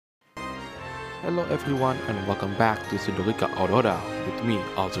Hello everyone and welcome back to Sdorica Aurora with me,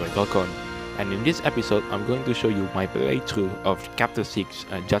 Rayark. And in this episode, I'm going to show you my playthrough of Chapter 6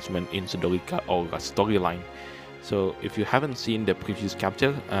 Judgment in Sdorica Aurora storyline. So if you haven't seen the previous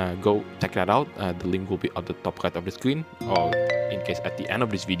chapter, go check that out. The link will be at the top right of the screen, or in case at the end of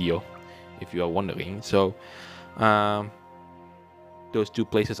this video, if you are wondering. So those two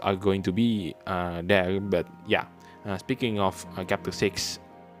places are going to be there, but yeah. Speaking of Chapter 6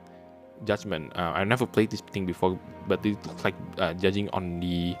 Judgment, I never played this thing before, but it looks like judging on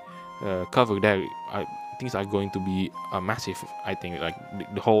the cover there, things are going to be massive. I think like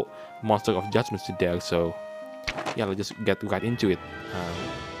the whole Monster of Judgement is there. So yeah, let's just get right into it.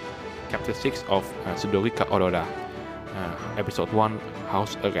 Chapter 6 of Sdorica Aurora, Episode 1,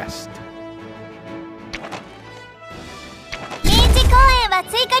 House Arrest.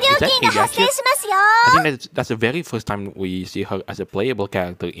 I think that's the very first time we see her as a playable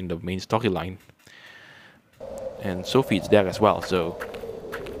character in the main storyline. And Sophie is there as well, so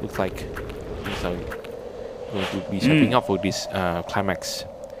looks like things are going to be shaping up for this climax.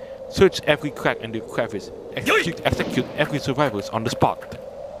 Search every crack and the crevice. Execute every survivor on the spot.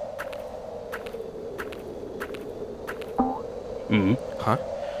 Huh?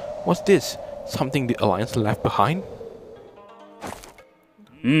 What's this? Something the Alliance left behind?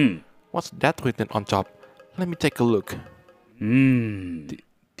 What's that written on top? Let me take a look.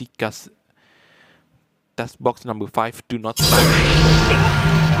 Tika's test box number 5. Do not stop.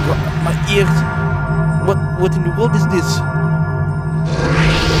 My ears. What in the world is this?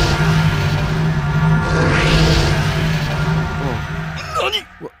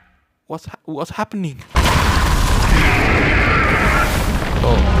 Oh. What's happening?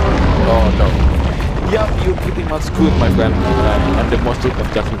 Oh no. Yep, you're pretty much screwed, my friend, and the Monster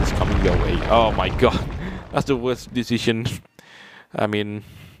of Judgement is coming your way. Oh my god, that's the worst decision. I mean,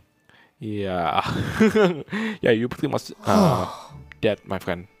 yeah. Yeah, you're pretty much dead, my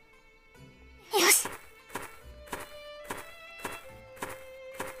friend. Yes.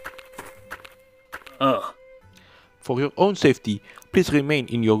 For your own safety, please remain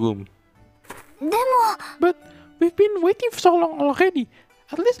in your room. But we've been waiting for so long already.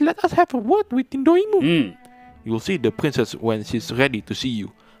 At least let us have a word with Tindoimu. You'll see the princess when she's ready to see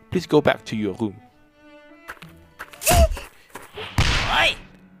you. Please go back to your room.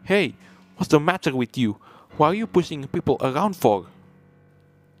 Hey, what's the matter with you? Why are you pushing people around for?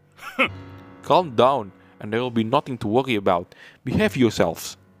 Calm down, and there will be nothing to worry about. Behave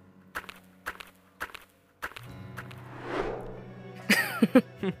yourselves.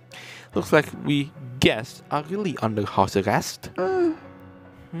 Looks like we guests are really under house arrest.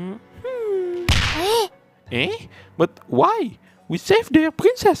 Eh? But why? We saved their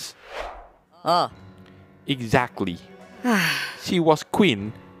princess. Exactly. She was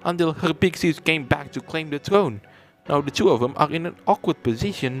queen until her big sis came back to claim the throne. Now the two of them are in an awkward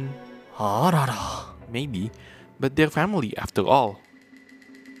position. Maybe, but they're family after all.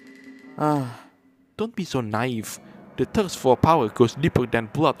 Don't be so naive. The thirst for power goes deeper than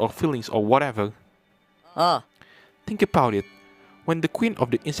blood or feelings or whatever. Think about it. When the queen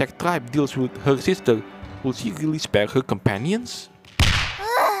of the insect tribe deals with her sister, will she really spare her companions?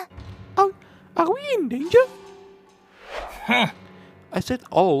 Are we in danger? I said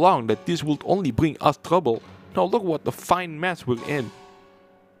all along that this would only bring us trouble. Now look what a fine mess we're in.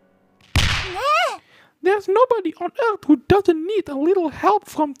 There's nobody on earth who doesn't need a little help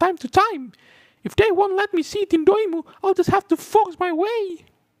from time to time. If they won't let me see Tindoimu, I'll just have to force my way.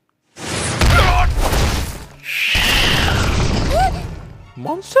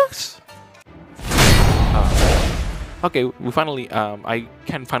 Monsters? Okay, we finally, I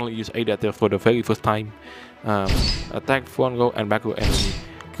can finally use A-Data for the very first time. Attack front row and back row enemy.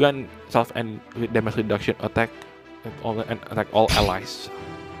 Grant self and damage reduction. Attack all allies.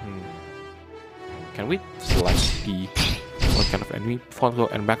 Can we select the what kind of enemy? Front row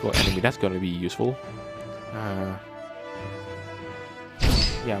and back row enemy. That's gonna be useful.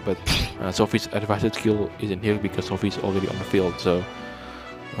 Yeah, but Sophie's advisor skill isn't here because Sophie's already on the field. So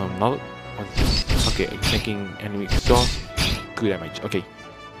now what's this? Okay, making enemy exhaust. Good damage. Okay.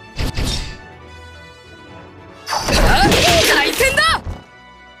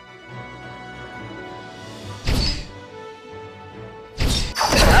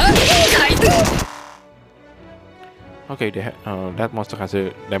 Okay, that monster has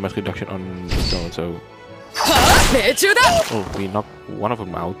a damage reduction on its own, so... Oh, we knocked one of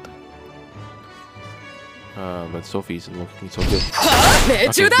them out. But Sophie's looking so good. Okay,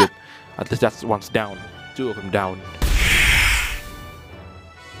 good. At least that's one's down. Two of them down.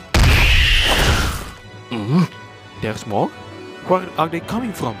 There's more? Where are they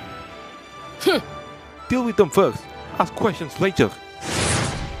coming from? Deal with them first. Ask questions later.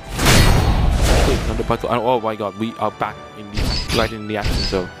 Wait, another battle. Oh my god, we are back in the right in the action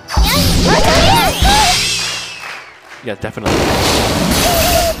zone. Yeah, definitely.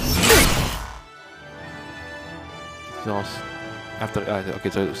 After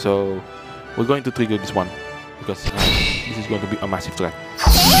okay, so we're going to trigger this one because this is going to be a massive threat.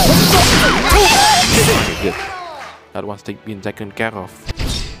 Okay, good. That one's been taken care of.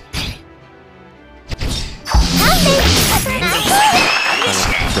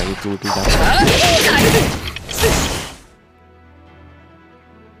 Ready to do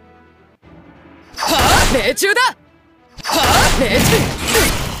that.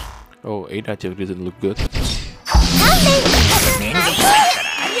 Oh, Ada Chill doesn't look good.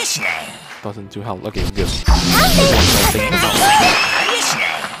 Doesn't do help. Okay, good.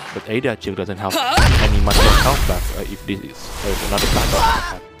 But Ada Chill doesn't help any much of health back if this is another battle.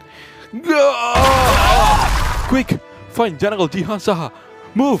 Quick! Find General Jihansaha!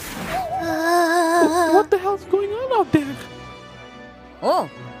 Move! What the hell's going on out there? Oh.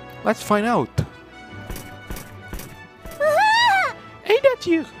 Let's find out. Ada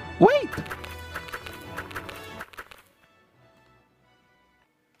Chill! Wait!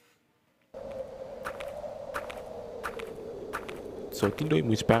 So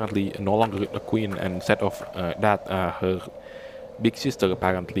Tindoimu is apparently no longer a queen, and instead of that, her big sister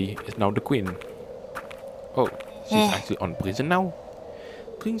apparently is now the queen. Oh, she's actually on prison now.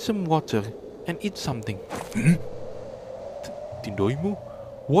 Drink some water and eat something. Tindoimu,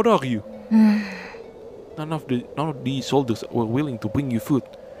 what are you? None of these soldiers were willing to bring you food,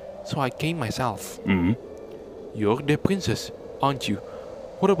 so I came myself. You're their princess, aren't you?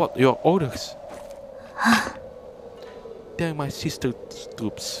 What about your orders? They're my sister's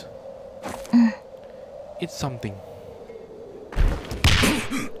troops. It's something.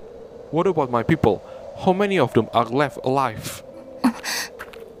 What about my people? How many of them are left alive?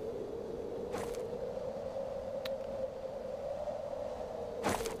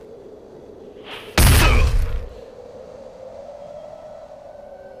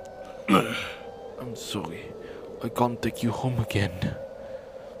 I'm sorry. I can't take you home again.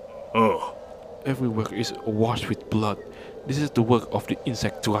 Oh. Everywhere is awash with blood. This is the work of the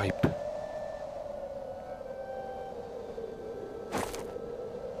insect tribe.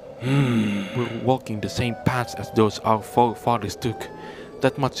 We're walking the same paths as those our forefathers took.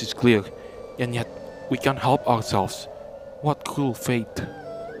 That much is clear. And yet, we can't help ourselves. What cruel fate.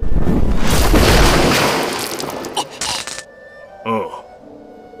 Oh.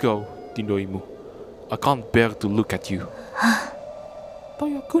 Go, Tindoimu. I can't bear to look at you.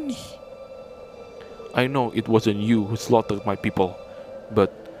 Toyokuni. I know it wasn't you who slaughtered my people,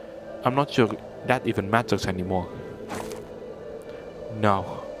 but I'm not sure that even matters anymore.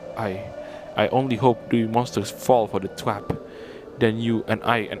 Now, I only hope the monsters fall for the trap. Then you and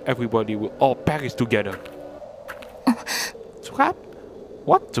I and everybody will all perish together. Trap?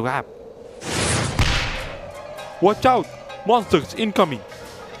 What trap? Watch out! Monsters incoming!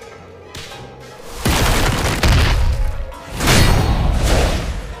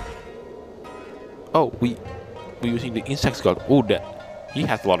 Oh, we're using the insect god. Oh, that he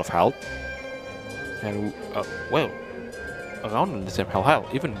has a lot of health, and well, around the same health,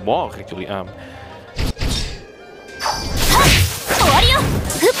 even more actually.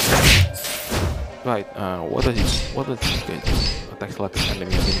 Right. What does he get? Attack selected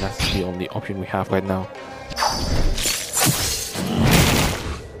enemy. I think that's the only option we have right now.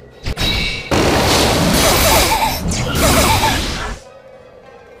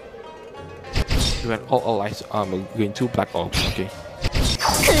 When all allies armor gain 2 black orbs. Okay.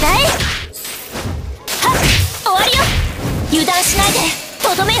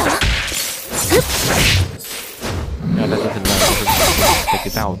 Yeah, that doesn't take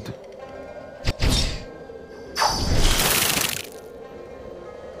it out.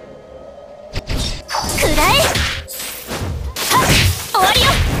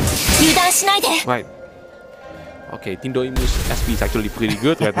 Right. Okay, Tindoimu's SP is actually pretty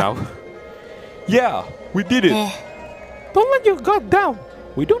good right now. Yeah, we did it. Don't let your guard down.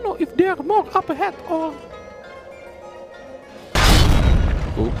 We don't know if there are more up ahead or...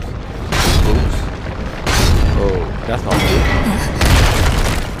 Oops. Oops. Oh, that's not good.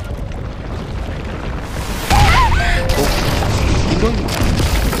 Oh,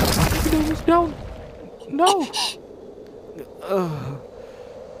 Tindoimu's down. No.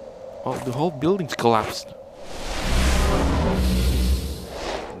 Oh, the whole building's collapsed.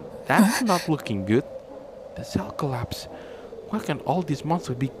 That's not looking good. The cell collapse. Where can all these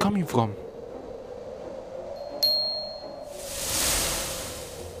monsters be coming from?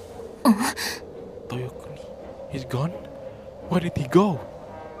 Toyokuni, he's gone? Where did he go?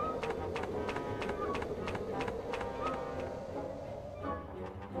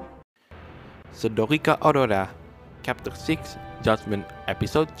 Sdorica Aurora, Chapter 6, Judgment,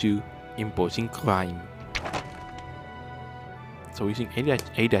 Episode 2, Imposing Crime. So using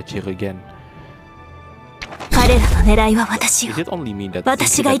Ada here again. Is it only me that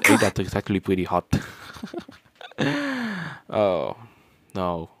thinks that Ada is actually pretty hot? Oh,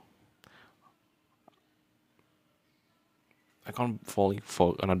 no. I can't fall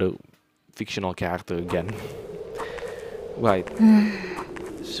for another fictional character again. Right.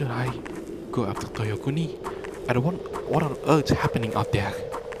 Should I go after Toyokuni? I don't want. What on earth is happening out there?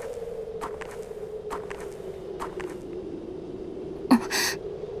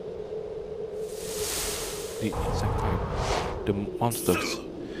 The insect type, the monsters,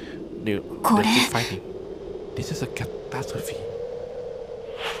 they're still fighting. This is a catastrophe.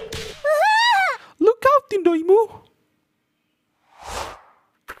 Look out, Tindoimu!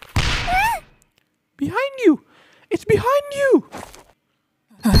 Behind you! It's behind you!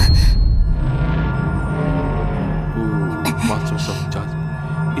 Ooh, Monsters of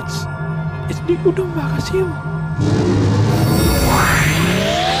Judgement. It's the Udon Magazine.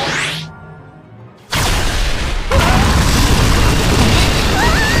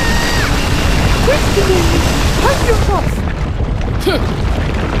 Hide yourself!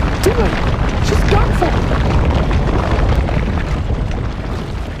 Too late. She's done for.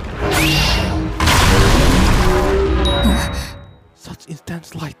 Such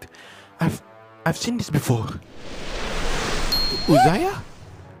intense light. I've seen this before. Uzaya?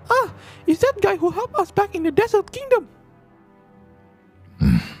 Ah, is that guy who helped us back in the Desert Kingdom?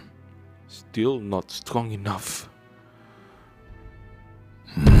 Still not strong enough.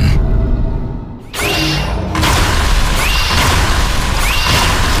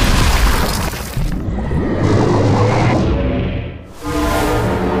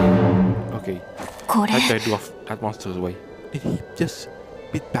 Okay, that guy dwarf that monster's way. Did he just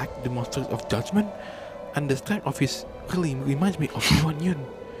beat back the Monsters of Judgement? And the strength of his really reminds me of Yuan Yun.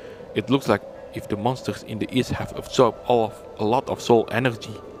 It looks like if the monsters in the east have absorbed a lot of soul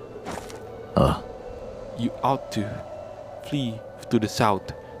energy. You ought to flee to the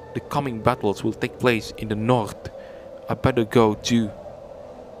south. The coming battles will take place in the north. I better go to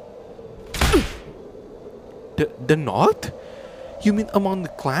the north? You mean among the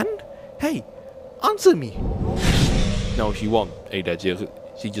clan? Hey, answer me. No, she won't, Ada.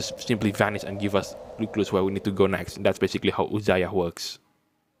 She just simply vanished and give us clues where we need to go next. That's basically how Uzaya works.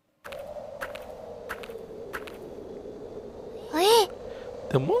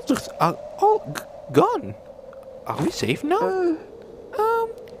 The monsters are all gone. Are we safe now?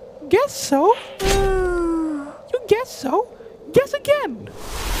 Guess so. You guess so? Guess again.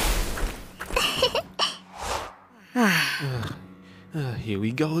 Here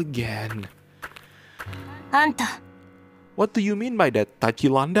we go again. What do you mean by that,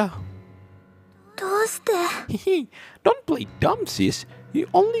 Tachilanda? Don't play dumb, sis. You'll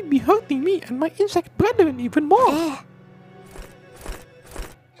only be hurting me and my insect brethren even more.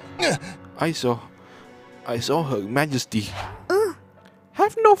 I saw Her Majesty.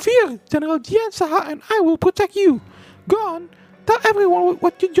 Have no fear, General Jian Saha and I will protect you. Go on, tell everyone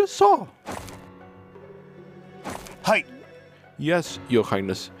what you just saw. Hi. Yes, Your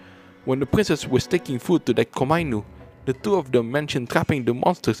Highness. When the princess was taking food to that Komainu, the two of them mentioned trapping the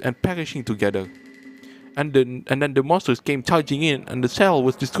monsters and perishing together. And then the monsters came charging in and the cell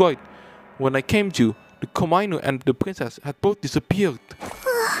was destroyed. When I came to, the Komainu and the princess had both disappeared.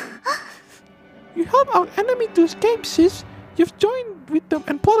 You helped our enemy to escape, sis. You've joined with them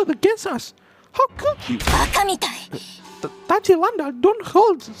and plotted against us. How could you? Tachilanda, don't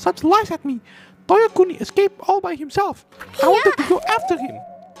hold such lies at me. Toyokuni escaped all by himself. I wanted to go after him.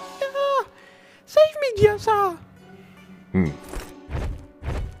 Save me, Jiasa.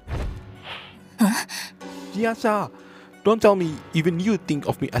 Jiasa, don't tell me even you think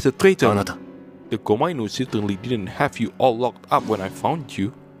of me as a traitor. The Komainu certainly didn't have you all locked up when I found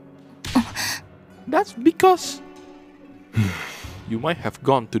you. That's because you might have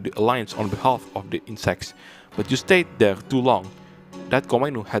gone to the Alliance on behalf of the insects, but you stayed there too long. That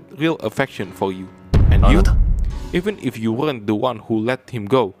Komainu had real affection for you. And you? Even if you weren't the one who let him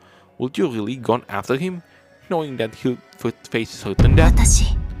go, would you really gone after him, knowing that he'll face certain death?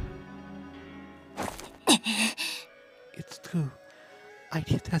 It's true. I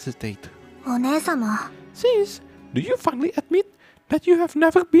did hesitate. Sis, do you finally admit that you have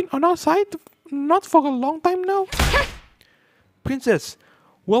never been on our side? Not for a long time now? Princess,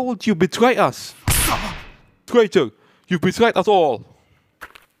 why would you betray us? Traitor, you betrayed us all.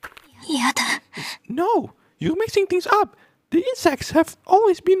 No, you're mixing things up. The insects have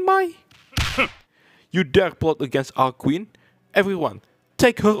always been my... You dare plot against our queen? Everyone,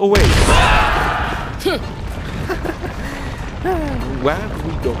 take her away. Wherever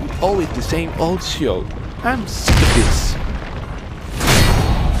we go, it's always the same old show. I'm sick of this.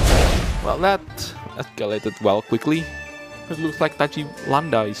 Well, that escalated well quickly. It looks like Tachi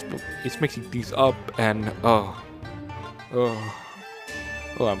Landa is mixing things up, and I'm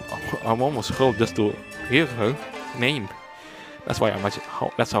almost hurt just to hear her name. That's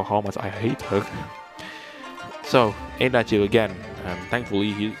how much I hate her. So Adachi again, and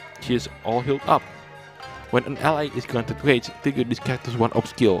thankfully she is all healed up. When an ally is granted rage, trigger this character's one-up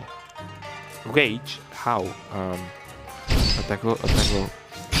skill. Rage? How? Attack roll. I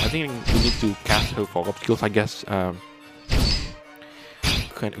think we need to cast her for up skills, I guess.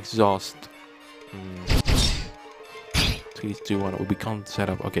 Can exhaust. 3, 2, 1 will become set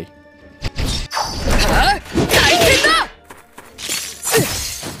up. Okay.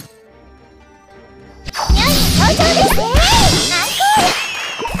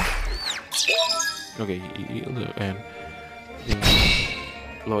 Okay, and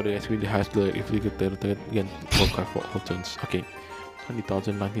lower the SP, the highest player if you get the again more card for all turns. Okay,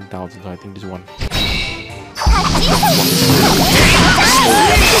 20,000, 19,000. So I think this one.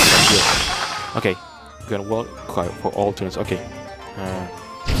 Okay, we're gonna work card for all turns. Okay.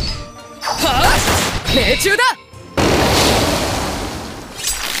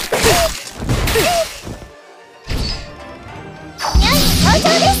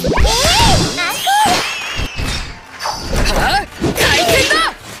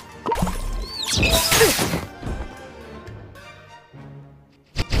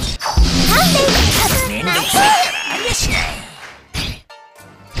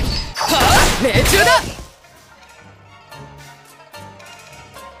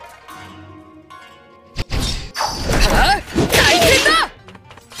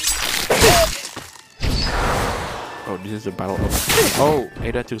 Oh, this is a battle of... Oh,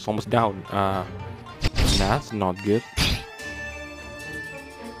 Adachi is almost down. That's not good.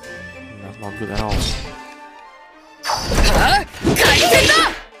 That's not good at all.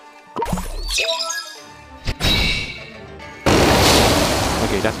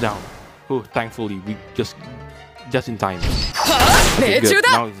 Okay, that's down. Oh, thankfully we just in time. Okay, good.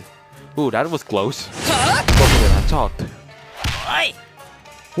 Now, oh, that was close. Closer than I thought.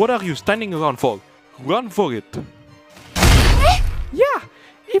 What are you standing around for? Run for it. Yeah,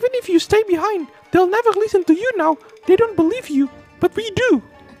 even if you stay behind, they'll never listen to you now. They don't believe you, but we do.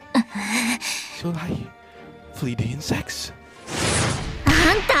 Shall I flee the insects?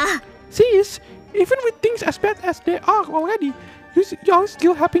 Sis, even with things as bad as they are already, you're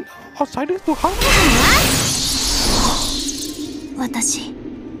still helping outsiders to harm us.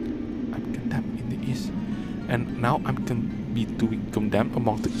 I'm condemned in the East, and now I'm be to be condemned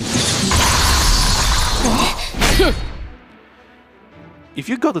among the East. If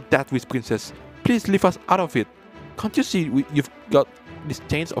you got a death wish, princess, please leave us out of it. Can't you see you've got these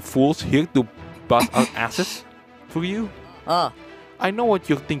chains of fools here to bust our asses for you? I know what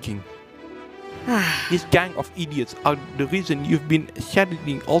you're thinking. This gang of idiots are the reason you've been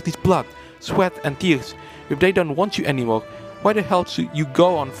shedding all this blood, sweat and tears. If they don't want you anymore, why the hell should you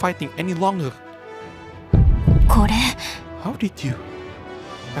go on fighting any longer? How did you?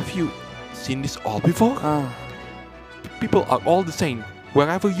 Have you seen this all before? People are all the same,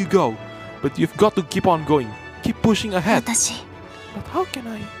 wherever you go. But you've got to keep on going. Keep pushing ahead. But how can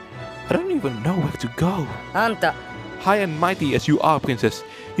I? I don't even know where to go. High and mighty as you are, princess,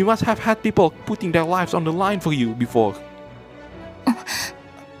 you must have had people putting their lives on the line for you before.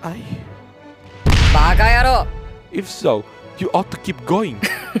 If so, you ought to keep going.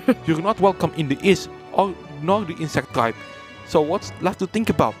 You're not welcome in the East nor the insect tribe. So what's left to think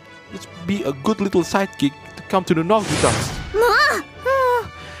about? Just be a good little sidekick to come to the north with us.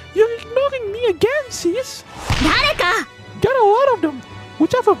 You're ignoring me again, sis. Get a lot of them.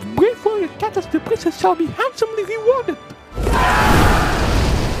 Whichever brave warrior catches the princess shall be handsomely rewarded.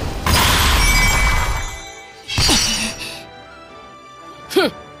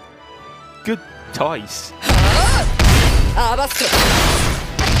 Good choice.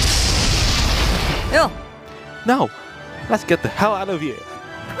 Now, let's get the hell out of here.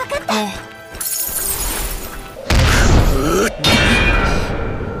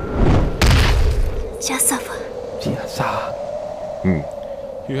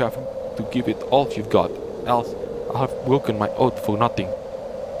 You have to give it all you've got, else I'll have broken my oath for nothing.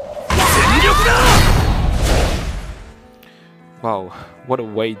 Wow, what a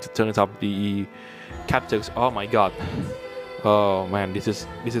way to turn up the captures. Oh my god. Oh man, this is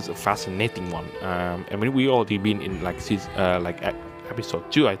a fascinating one. I mean, we already been in like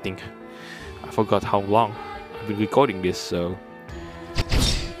episode 2, I think. I forgot how long I've been recording this, so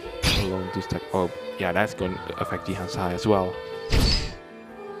alone to stack. Oh yeah, that's going to affect Jihan's high as well.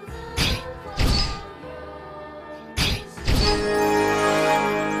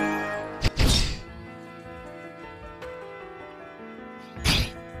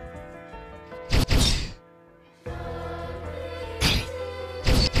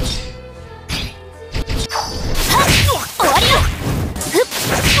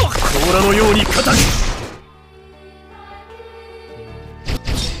 Aurora のように固く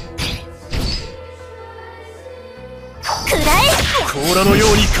甲羅のよ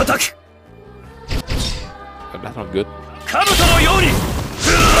うに固く That's not good. 兜のように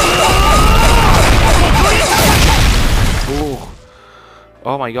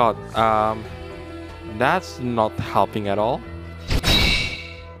Oh my god. That's not helping at all.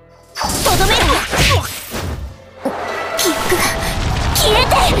 とどめるピックが消えて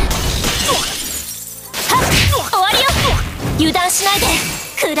はっ終わりよ油断しないで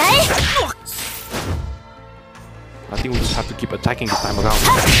食らえ I think we just have to keep attacking this time around.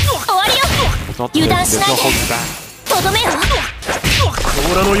 終わりよ There's no holding back. とどめよ甲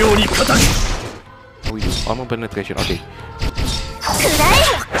羅のように固く Oh, we do armor penetration. Okay. 食らえ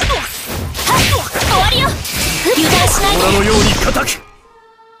はっ終わりよ油断しないで甲羅のように固く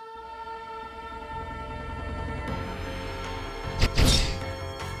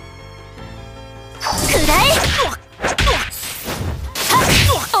食らえはっ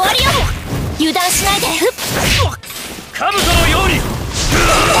終わりよ油断しないで兜のように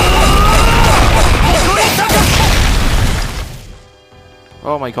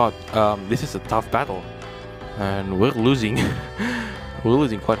Oh my god. This is a tough battle, and we're losing. We're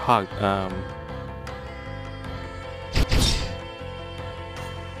losing quite hard. 終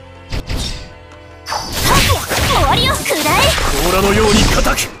わりよ食らえ甲羅のように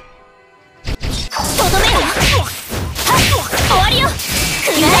固く とどめよはっ終わりよ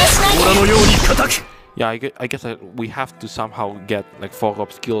食らえしないで 甲羅のように固く Yeah, I guess we have to somehow get like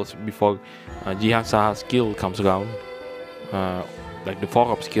 4-up skills before Jihan's skill comes around. Like the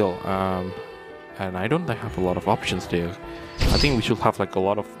 4-up skill. And I don't have a lot of options there. I think we should have like a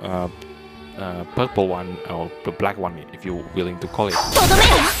lot of purple one or the black one if you're willing to call it. とどめよ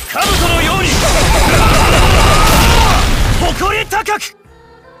兜のように誇り高く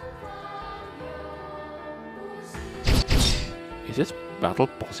Is this battle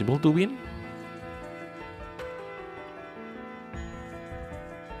possible to win?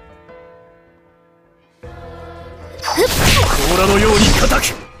 甲羅のように固く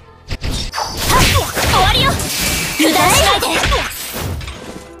終わりよ油断しないで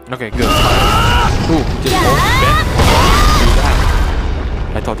Okay, good. Ooh, just bad.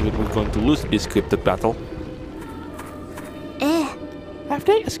 I thought we were going to lose this scripted battle. ええ Have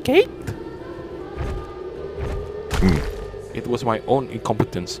they escaped? It was my own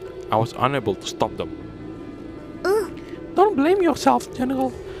incompetence. I was unable to stop them. Don't blame yourself,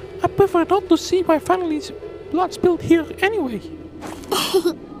 General. I prefer not to see my family's blood spilled here anyway.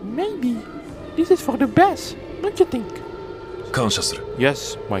 Maybe this is for the best, don't you think? 感謝する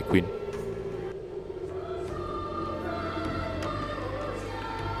Yes, my queen.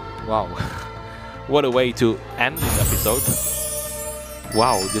 Wow. What a way to end this episode.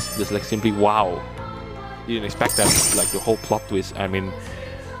 Wow, just like simply wow. Didn't expect that, like the whole plot twist. I mean,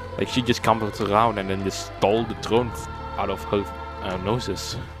 like she just comes around and then just stole the throne out of her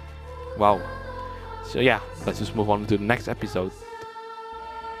noses. Wow. So yeah, let's just move on to the next episode.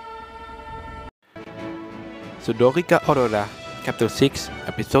 Sdorica Aurora, Chapter 6,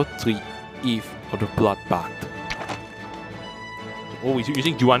 Episode 3, Eve of the Bloodbath. Oh, he's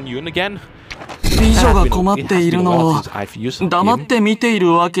using Juan Yun again? 美女が困っているのを I've used 黙って見てい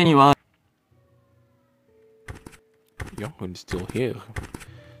るわけには Yonghun is still here.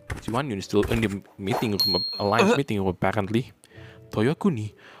 Juan Yun is still in the meeting room, alliance meeting room apparently.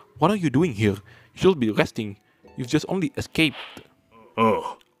 Toyokuni, what are you doing here? You should be resting. You've just only escaped.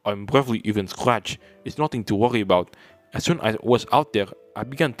 Oh, I'm barely even scratched. It's nothing to worry about. As soon as I was out there, I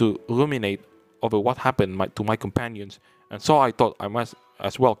began to ruminate over what happened to my companions, and so I thought I must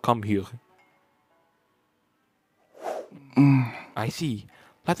as well come here. I see.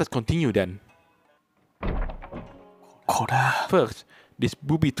 Let us continue then. これ First, this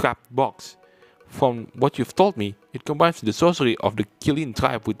booby-trapped box. From what you've told me, it combines the sorcery of the Killing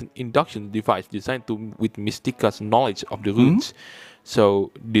tribe with an induction device designed with Mystica's knowledge of the runes.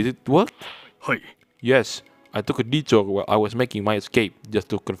 So, did it work? はい Yes. I took a detour while I was making my escape just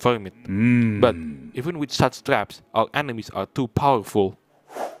to confirm it. But even with such traps, our enemies are too powerful.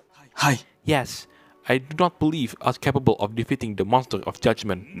 はい。 Yes, I do not believe us capable of defeating the Monster of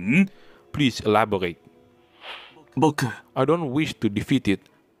Judgement. Please elaborate. 僕、 I don't wish to defeat it,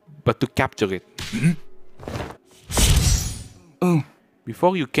 but to capture it.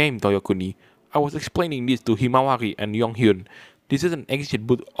 Before you came, Toyokuni, I was explaining this to Himawari and Yonghyun. This is an ancient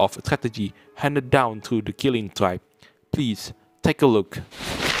book of strategy handed down through the Killing tribe. Please, take a look.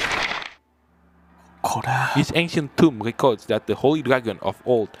 これ。 This ancient tomb records that the holy dragon of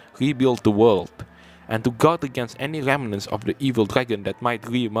old rebuilt the world. And to guard against any remnants of the evil dragon that might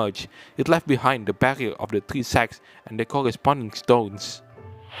re-emerge, it left behind the barrier of the 3 sacks and their corresponding stones.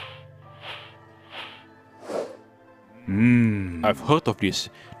 I've heard of this.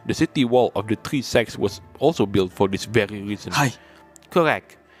 The city wall of the 3 sacks was also built for this very reason. はい。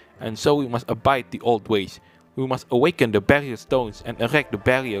 Correct. And so we must abide the old ways. We must awaken the barrier stones and erect the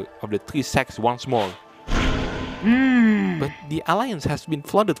barrier of the 3 sacks once more. But the alliance has been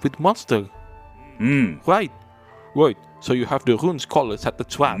flooded with monsters. Right. So you have the rune scholars set the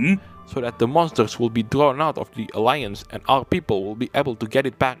trap, so that the monsters will be drawn out of the alliance and our people will be able to get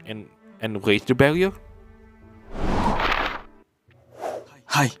it back and raise the barrier?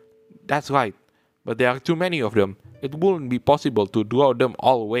 はい。 That's right. But there are too many of them. It wouldn't be possible to draw them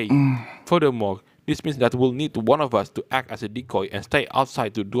all away. Furthermore, this means that we'll need one of us to act as a decoy and stay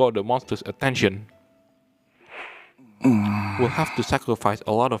outside to draw the monster's attention. We'll have to sacrifice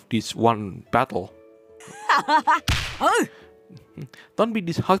a lot of this one battle. Don't be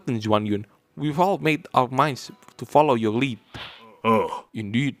disheartened, Juanyun. We've all made our minds to follow your lead.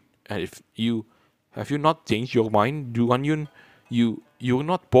 Indeed. And have you not changed your mind, Juanyun? You're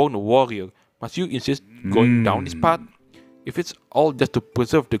not born a warrior. Must you insist going down this path? If it's all just to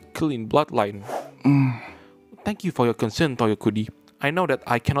preserve the clean bloodline. Thank you for your concern, Toyokuni. I know that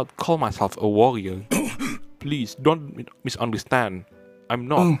I cannot call myself a warrior. Please don't misunderstand. I'm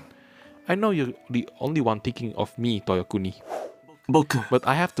not. I know you're the only one thinking of me, Toyokuni. 僕、 But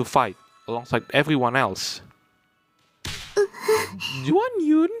I have to fight alongside everyone else.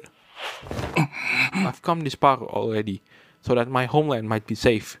 Juanyun? I've come this far already, so that my homeland might be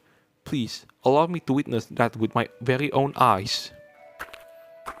safe. Please, allow me to witness that with my very own eyes.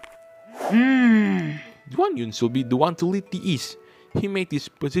 Juanyun should be the one to lead the East. He made his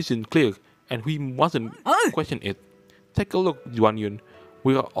position clear, and we mustn't question it. Take a look, Juanyun.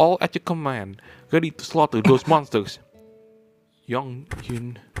 We are all at your command, ready to slaughter those monsters.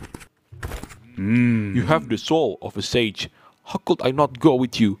 Yongyun. You have the soul of a sage. How could I not go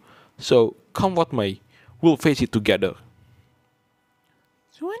with you? So, come what may, we'll face it together.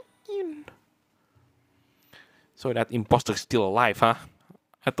 So that imposter's still alive, huh?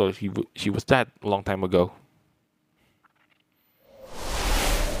 I thought she was dead a long time ago.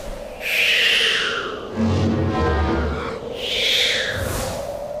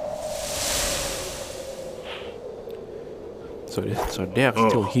 So they're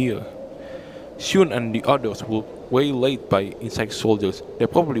still here. Shun and the others were waylaid by insect soldiers. They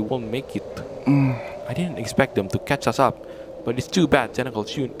probably won't make it. I didn't expect them to catch us up, but it's too bad General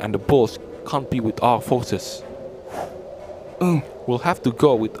Shun and the boss can't be with our forces. We'll have to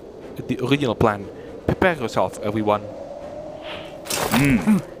go with the original plan. Prepare yourself, everyone.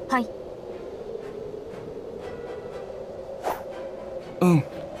 はい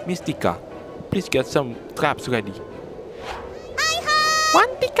Mystica, please get some traps ready. One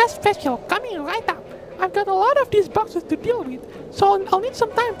Pika special coming right up. I've got a lot of these boxes to deal with, so I'll need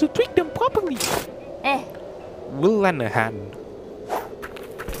some time to tweak them properly. ええ We'll lend a hand.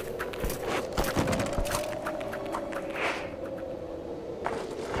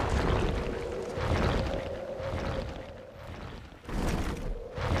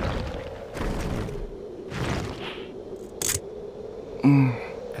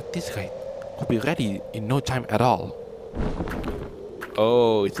 At this rate, we'll be ready in no time at all.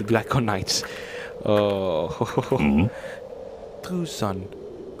 Oh, it's the Dragon Knights. Oh. True son,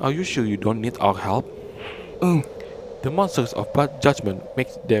 are you sure you don't need our help? The monsters of Judgement make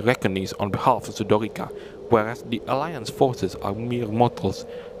their reckonings on behalf of Sdorica, whereas the Alliance forces are mere mortals.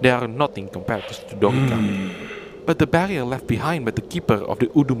 They are nothing compared to Sdorica. But the barrier left behind by the keeper of the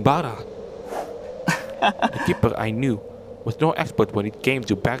Udumbara. The keeper I knew was no expert when it came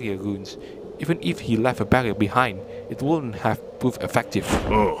to barrier runes. Even if he left a barrier behind, it wouldn't have proved effective.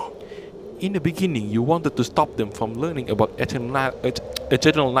 In the beginning, you wanted to stop them from learning about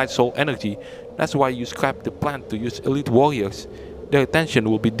Eternal Night Soul energy. That's why you scrapped the plan to use elite warriors. Their attention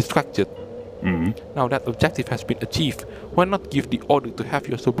will be distracted. Now that objective has been achieved, why not give the order to have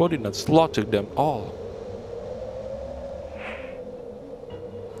your subordinates slaughter them all?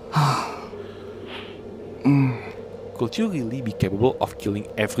 Would you really be capable of killing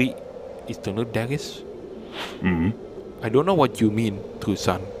every eternal there is? I don't know what you mean, true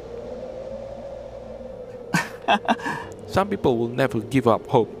son. Some people will never give up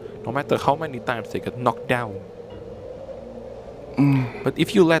hope, no matter how many times they get knocked down. But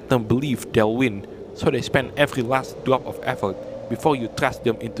if you let them believe they'll win, so they spend every last drop of effort before you trash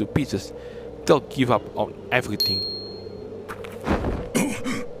them into pieces, they'll give up on everything.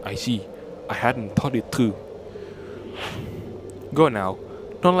 I see. I hadn't thought it through. Go now.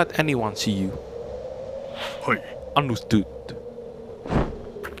 Don't let anyone see you. Understood.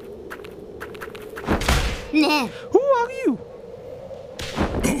 Who are you?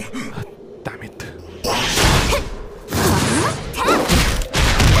 Damn it.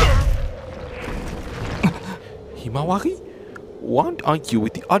 Himawari? Why aren't you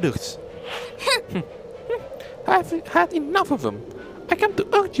with the others? I've had enough of them. I came to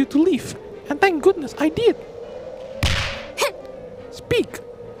urge you to leave, and thank goodness I did. Speak.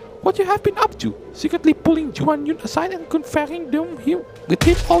 What you have been up to? Secretly pulling Juan Yun aside and conferring with him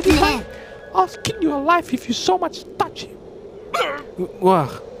all the time? I'll skin you alive if you so much touch him.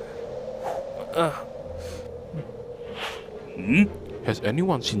 Has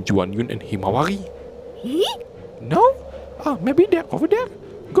anyone seen Juan Yun and Himawari? No? Oh, maybe they're over there.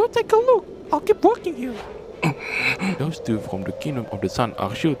 Go take a look. I'll keep working here. Those two from the Kingdom of the Sun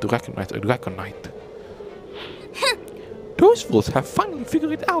are sure to recognize a Dragon Knight. Those fools have finally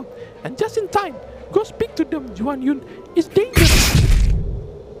figured it out, and just in time. Go speak to them, Juan Yun. It's dangerous.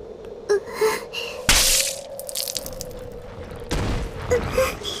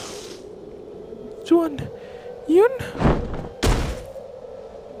 Juan Yun?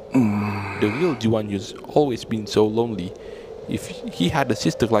 The real Juan Yun's always been so lonely. If he had a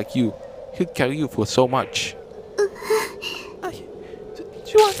sister like you, he'd carry you for so much.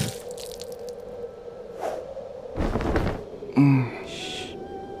 Juan. Shh.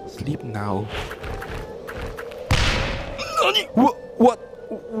 Sleep now.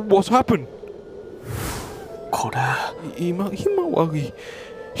 What's happened? Himawari.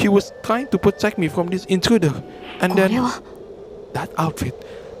 He was trying to protect me from this intruder. And then that outfit.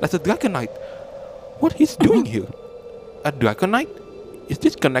 That's a Dragon Knight. What he's doing here? A Dragon Knight? Is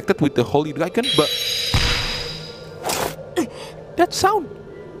this connected with the Holy Dragon? But that sound!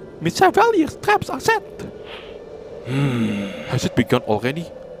 Miss Savalier's traps are set! Has it begun already?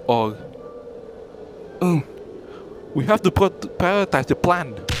 Or... we have to prioritize the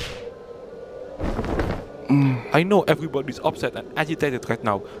plan. I know everybody's upset and agitated right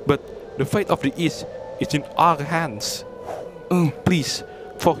now, but the fate of the East is in our hands. Please,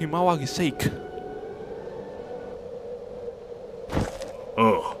 for Himawari's sake.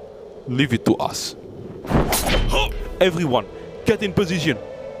 Leave it to us. Everyone, get in position.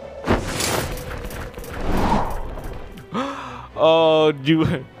 Oh,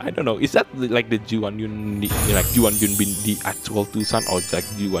 I don't know. Is that like the Juan Yun, like Juan Yun been the actual Tucson, or like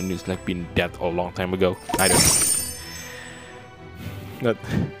Juan Yun's like been dead a long time ago? I don't know. But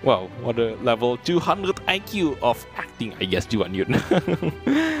wow, what a level 200 IQ of acting, I guess, Juan Yun.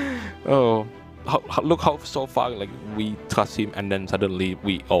 Oh, look how so far like we trust him, and then suddenly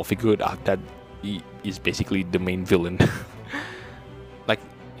we all figured out that he is basically the main villain. Like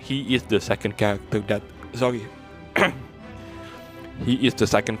he is the second character that he is the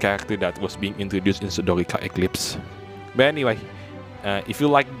second character that was being introduced in Sdorica Eclipse. But anyway, if you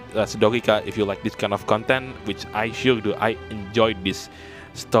like Sdorica, if you like this kind of content, which I sure do, I enjoyed this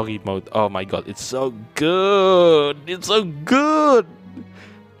story mode. Oh my god, it's so good! It's so good!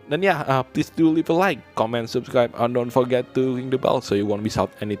 Then yeah, please do leave a like, comment, subscribe, and don't forget to ring the bell so you won't miss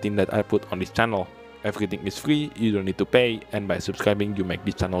out anything that I put on this channel. Everything is free, you don't need to pay, and by subscribing you make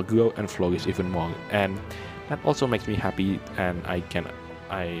this channel grow and flourish even more. And that also makes me happy, and by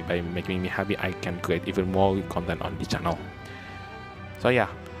making me happy, I can create even more content on this channel. So yeah,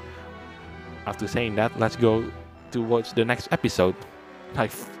 after saying that, let's go towards the next episode.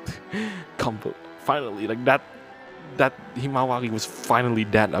 Like, finally, like that Himawari was finally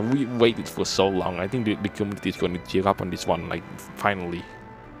dead. We waited for so long. I think the community is going to cheer up on this one, like finally,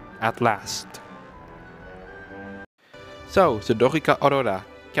 at last. So, Sdorica Aurora,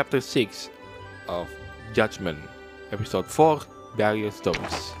 Chapter 6 of Judgment, Episode 4, Barrier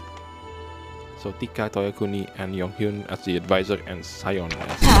Stones. So Tika, Toyakuni, and Yonghyun as the advisor, and Sion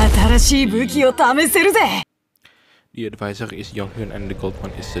as the advisor is Yonghyun, and the gold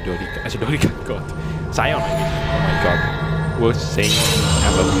one is Sdorica. Sdorica, God. Sion, I mean. Oh my god. Worst saying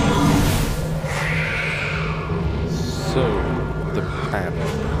ever. So, the plan.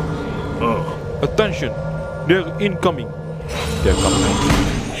 Attention! They're incoming! They're coming.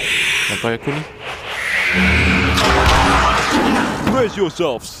 And Toyakuni? Brace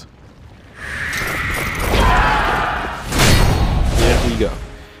yourselves. There we go.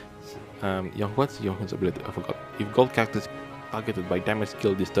 What's Johan's ability? I forgot. If gold characters targeted by damage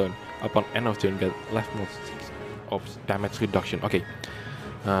skill this turn, upon end of turn get left more 6 of damage reduction. Okay.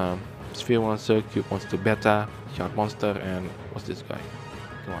 Sphere monster, cube monster beta, shard monster, and what's this guy?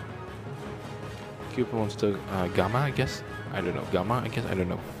 Come on. Cube monster gamma, I guess. I don't know. Gamma, I guess. I don't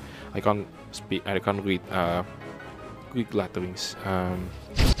know. I can't speak. I can't read Greek letterings.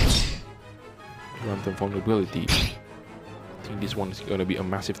 Quantum vulnerability. I think this one is gonna be a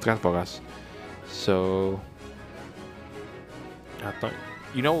massive threat for us. So, I thought,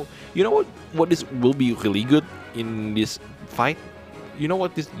 you know what this will be really good in this fight. You know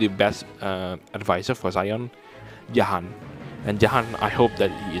what is the best advisor for Zion? Jahan. And Jahan, I hope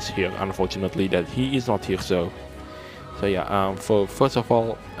that he is here. Unfortunately, that he is not here. So yeah. For first of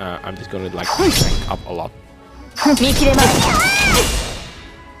all, I'm just gonna like tank up a lot. So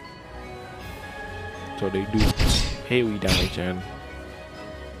they do heavy damage and.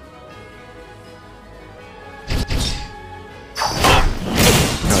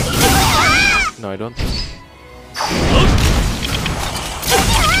 No, I don't.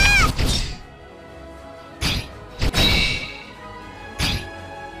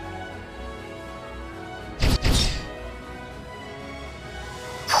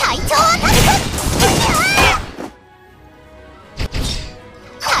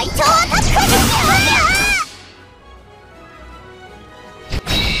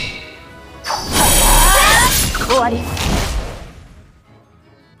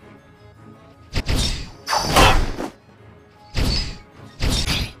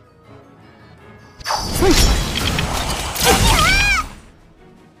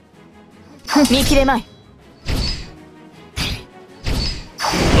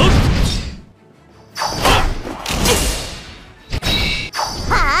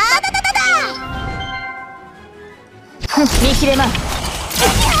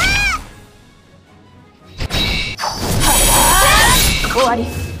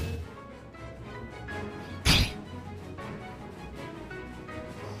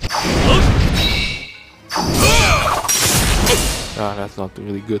 That's not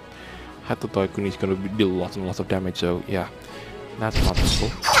really good. Hato Toikun is gonna deal lots and lots of damage, so yeah, that's not useful.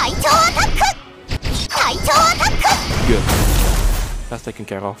 Good. That's taken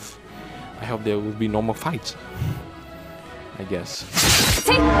care of. I hope there will be no more fights. I guess.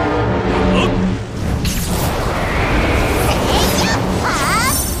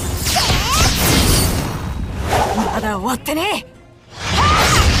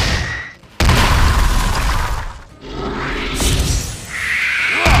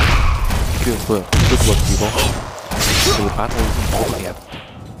 Good work, people. The battle isn't over yet.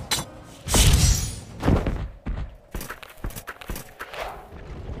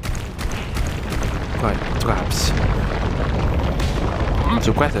 Right, traps. I'm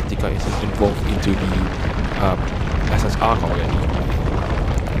surprised that Tika isn't involved into the SSR already.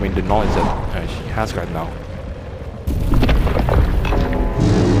 I mean, the knowledge that she has right now.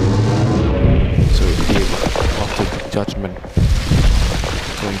 So here, Monster of Judgement.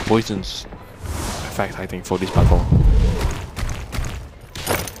 Going poisons effect, I think, for this battle.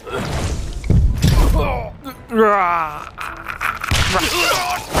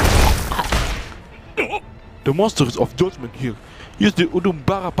 The Monsters of Judgement here. Use the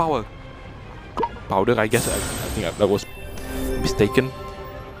Udumbara powder, I guess. I think that was mistaken.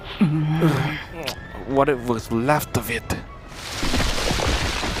 Whatever's left of it.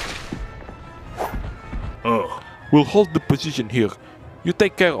 Oh. We'll hold the position here. You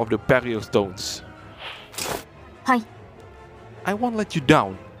take care of the barrier stones. Hi. I won't let you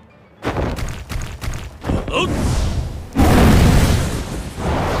down.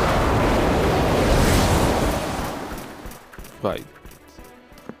 Right.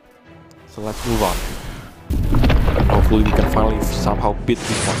 So let's move on. Hopefully we can finally somehow beat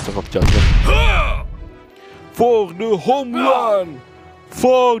this Monster of Judgement. For the home run!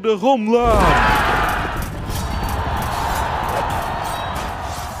 For the home run!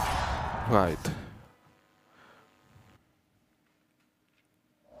 Right.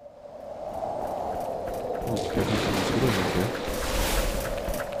 Okay,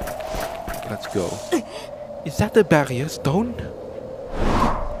 let's go. Is that the barrier stone?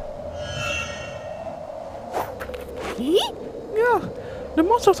 Yeah, the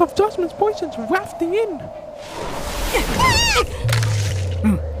Monsters of Judgement's poison's wafting in.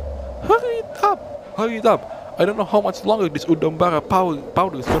 Hurry it up! Hurry it up! I don't know how much longer this Udumbara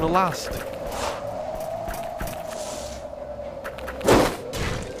powder is gonna last.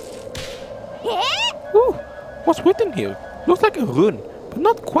 Ooh, what's written here? Looks like a rune, but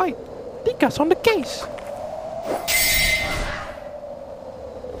not quite. Tika's on the case.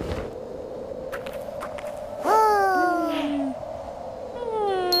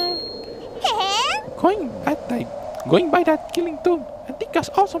 Going by that killing tone, and Tika's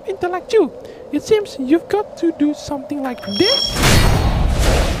awesome intellect too. It seems you've got to do something like this.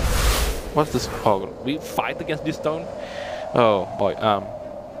 What's this? Oh, we fight against this stone? Oh boy,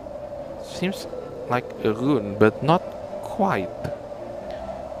 seems like a rune, but not quite.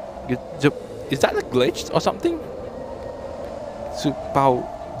 Is that a glitch or something? Supao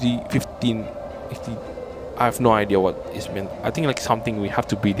G15. I have no idea what is meant. I think like something we have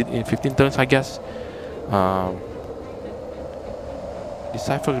to beat it in 15 turns, I guess.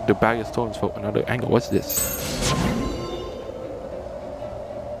 Decipher the barrier stones from another angle. What's this?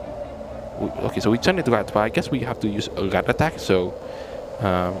 Okay, so we turn it red, but I guess we have to use a red attack. So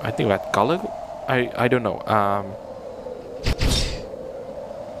I think red color. I don't know.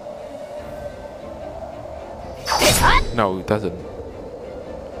 No, it doesn't.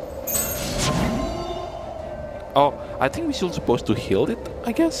 Oh, I think we're still supposed to heal it,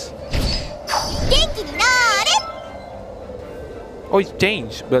 I guess. Oh, it's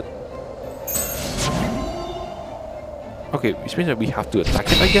changed, but okay, which means that we have to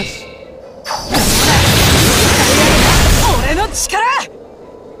attack it, I guess.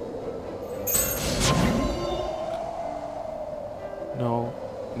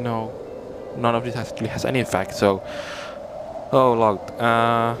 No, none of this actually has any effect. So, oh lord,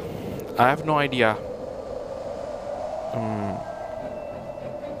 I have no idea.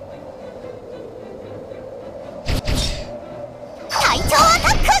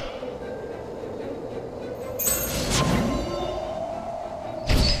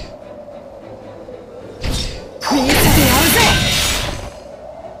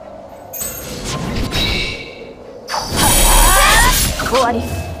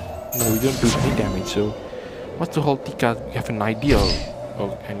 No, we don't do any damage, so what's the whole Tika? We have an idea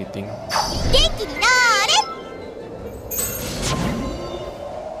of anything.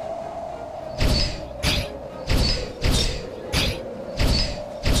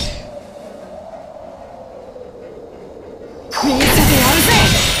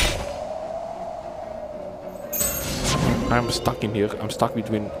 I'm stuck in here. I'm stuck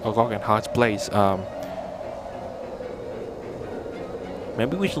between a rock and hard place.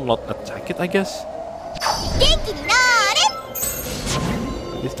 Maybe we should not attack it, I guess.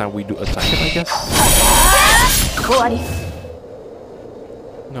 This time we do attack it, I guess.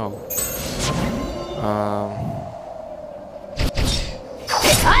 No.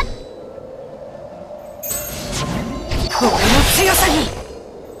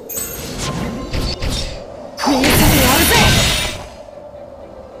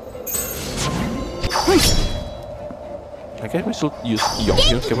 I guess we should use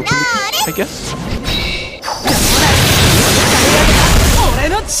Yonghyun's capability, I guess.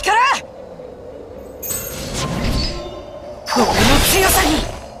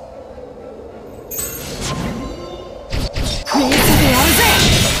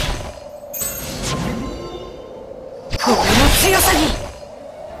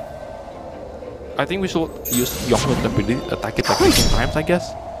 I think we should use Yonghyun's ability, attack it like 15 times, I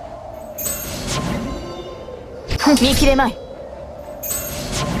guess.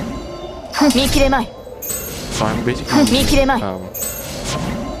 So I'm basically I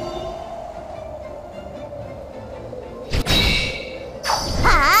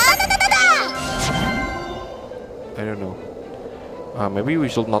don't know. Maybe we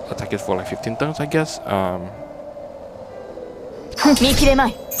should not attack it for like 15 turns, I guess.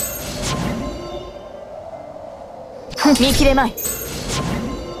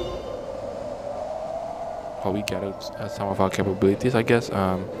 How we get out some of our capabilities, I guess.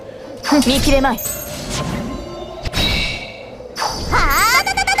 I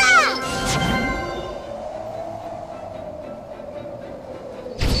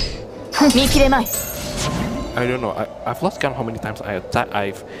don't know. I've lost count how many times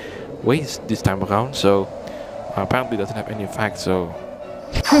I've wasted this time around. So apparently it doesn't have any effect. So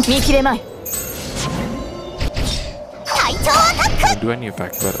doesn't do any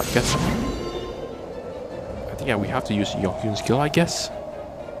effect, but I guess. Yeah, we have to use Yonghyun's skill, I guess.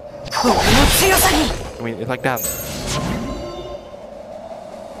 I mean, it's like that. I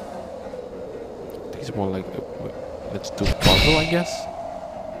think it's more like let's do puzzle, I guess.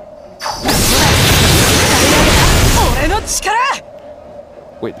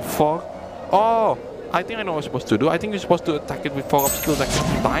 Wait, 4? Oh, I think I know what I'm supposed to do. I think you're supposed to attack it with 4 skills like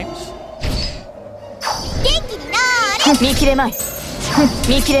 15 times.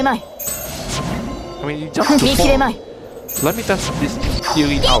 I mean, you jump to 4. Let me test this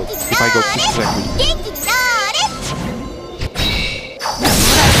theory out if I go quick correctly. 元気になーれ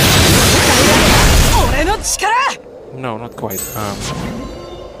俺の力 No, not quite.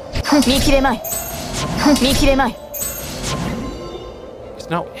 見切れまい見切れまい It's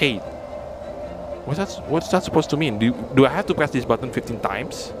now 8. What's that supposed to mean? Do I have to press this button 15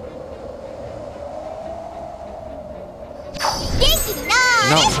 times? 元気になー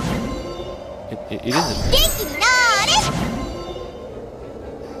No. れ It isn't. 元気になーれ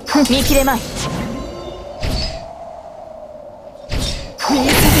見切れまい見せて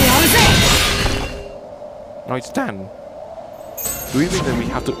やるぜ No, it's 10. Do we mean that we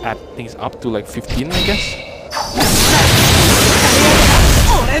have to add things up to like 15, I guess?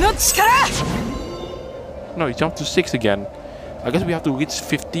 俺の力 No, it jumped to 6 again. I guess we have to reach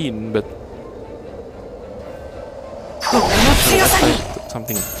 15, but 俺の強さに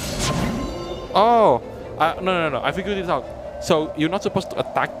something. Oh, no. I figured it out. So you're not supposed to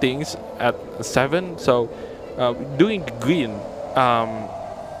attack things at 7. So doing green,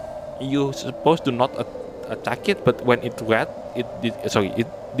 you're supposed to not attack it, but when it red, it did. Sorry, it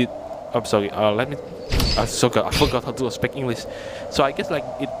did. I'm sorry. Let me. I forgot how to speak English. So I guess like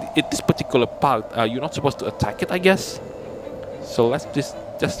it this particular part, you're not supposed to attack it, I guess. So let's just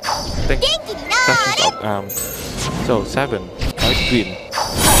take test this out. So 7. Now it's green.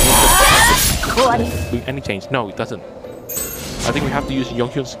 Doing any change? No, it doesn't. I think we have to use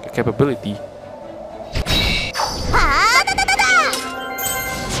Yonghyun's capability. はあだだだだ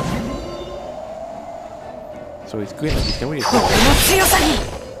So it's green like this. Can we? 俺の強さに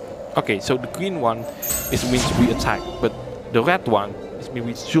Okay, so the green one is means we attack, but the red one is means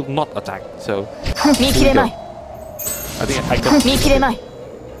we should not attack. So 見切れまい I think I got. 見切れまい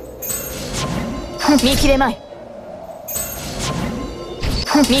見切れまい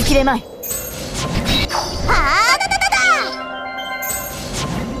見切れまいはあだだだだ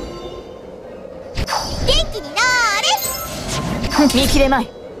元気になーれ見切れまい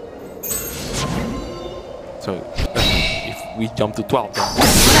So if we jump to 12, then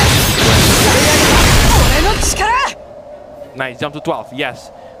俺の力 nice, jump to 12.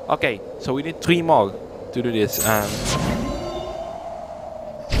 Yes. Okay, so we need 3 more to do this. 元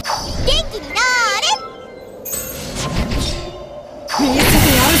気になーれ見せて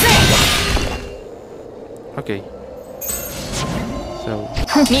やるぜ Okay. So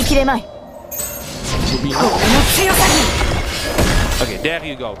見切れまい this will be 俺の強さに okay. There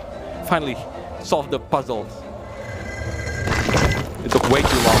you go. Finally solved the puzzle. It took way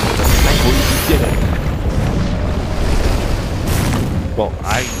too long, but thankfully we did it. Well,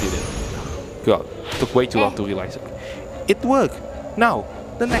 I did it. God, it took way too long to realize it. It worked. Now,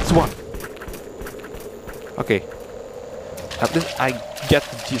 the next one. Okay. At least I get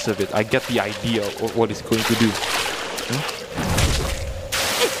the gist of it. I get the idea of what it's going to do.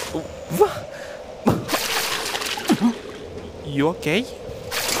 You okay?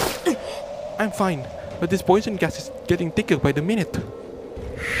 I'm fine, but this poison gas is getting thicker by the minute.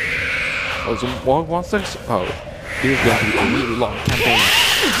 Oh, some more monsters? Oh, this is going to be a really long campaign.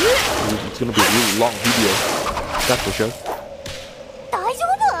 It's going to be a really long video. That's for sure. 大丈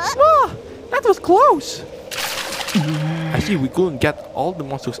夫 Ah, that was close! I see we couldn't get all the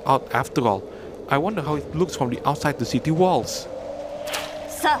monsters out after all. I wonder how it looks from the outside the city walls.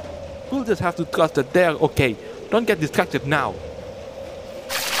 さあ We'll just have to trust that they're okay. Don't get distracted now.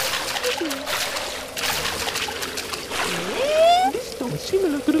 This stone is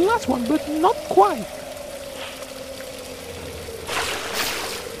similar to the last one, but not quite.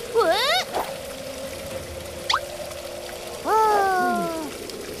 あ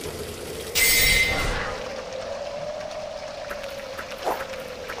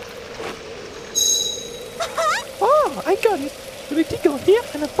Oh, I got it. A reticle here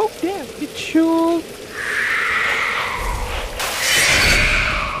and a poke there. It should...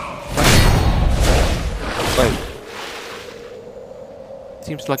 Wait.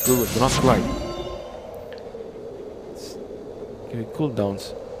 Seems like we were not quite. Okay,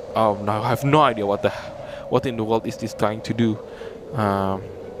 cooldowns. Oh, now I have no idea what in the world is this trying to do.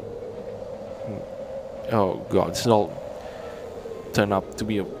 Oh god, this all turned up to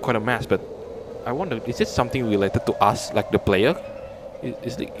be quite a mess, but I wonder, is it something related to us, like the player?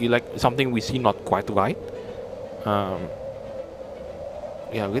 Is it like something we see not quite right?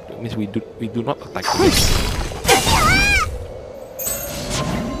 Yeah, it means we do not attack them.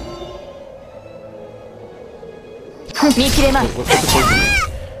 見切れまい What's the poison?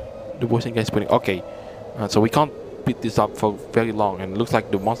 The poison guy is putting. Okay, so we can't beat this up for very long, and it looks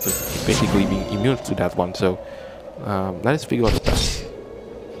like the monster is basically being immune to that one. So let us figure out the best.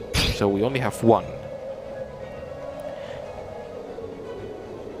 So we only have one.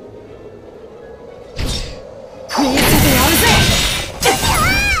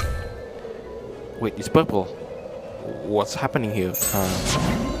 Wait, it's purple. What's happening here?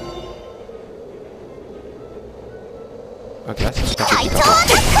 Okay, let's attack it.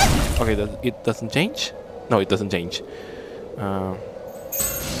 Okay, it doesn't change? No, it doesn't change.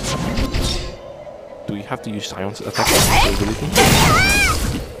 Do we have to use Sion's attack ability?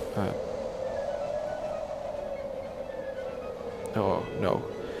 Oh, no.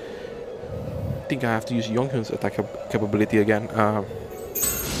 I think I have to use Yonghyun's attack capability again.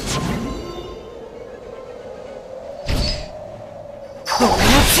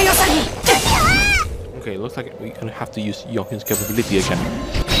 Okay, looks like we're gonna have to use Yonghyun's capability again.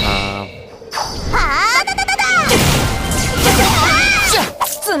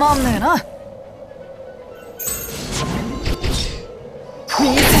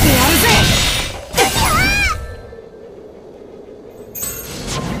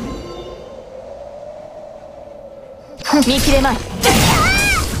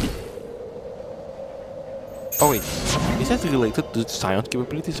 Oh wait, is that related to Sion's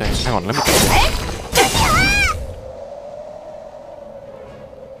capabilities? Hang on, let me check.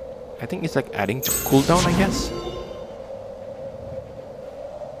 I think it's like adding to cooldown, I guess.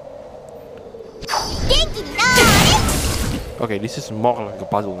 Okay, this is more like a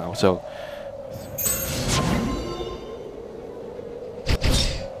puzzle now, so.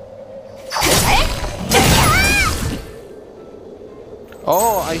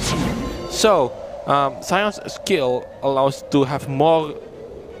 Oh, I see. So, Sion's skill allows to have more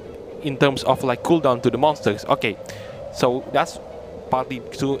in terms of like cooldown to the monsters. Okay, so that's partly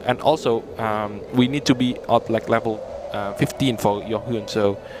true, and also we need to be at like level 15 for Yonghyun.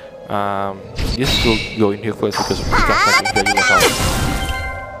 So this will go in here first because we got like very low health.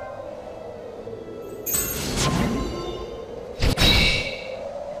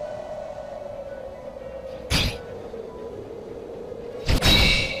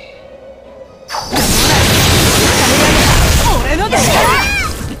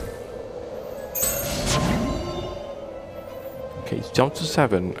 Okay, it's jumped to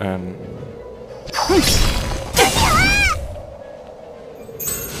 7 and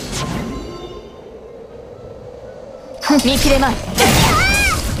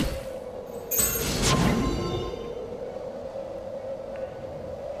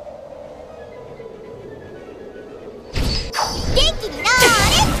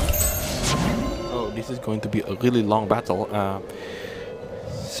oh, this is going to be a really long battle.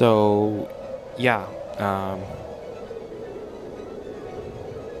 So yeah.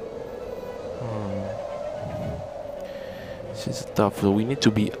 This is tough. So we need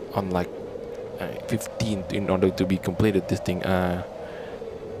to be on like 15 in order to be completed this thing.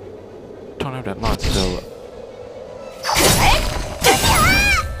 Don't have that much, so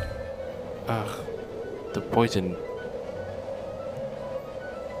the poison.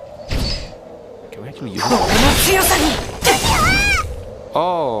 Can we actually use it?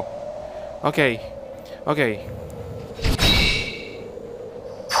 Oh, okay, okay.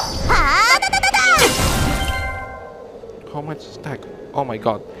 How much stack? Oh my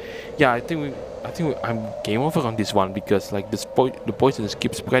god. Yeah, I think I'm game over on this one because like the poisons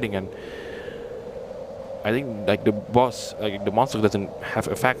keep spreading, and I think like the boss, like the monster doesn't have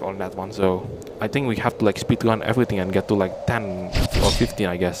effect on that one. So I think we have to like speedrun everything and get to like 10 or 15,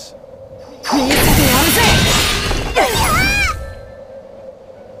 I guess.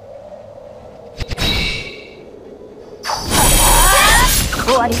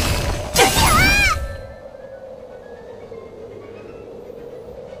 What?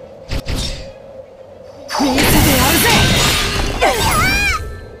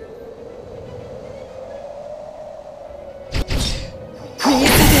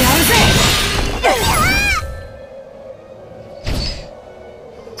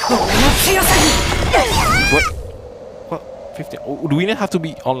 15? Oh, do we not have to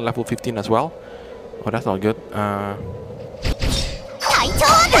be on level 15 as well? Oh, that's not good.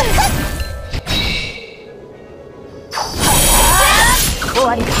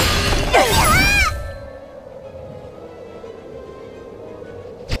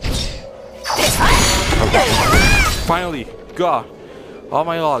 Finally, God! Oh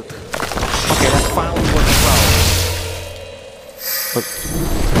my god! Okay, that finally worked well. But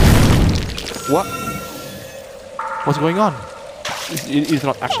what? What's going on? It's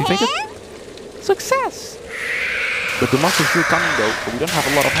not activated. Success! But the monster's still coming though. But we don't have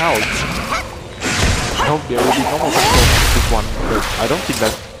a lot of health. I hope there will be normal battle this one, but I don't think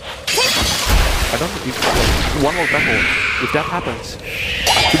that. I don't think if like, one more battle, if that happens,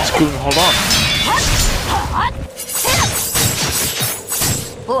 we just couldn't hold on.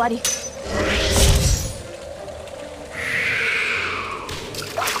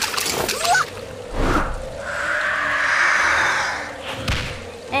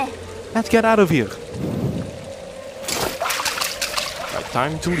 Let's get out of here. Right,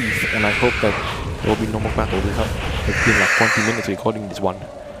 time to leave, and I hope that there will be no more battle. It's been like 20 minutes recording this one.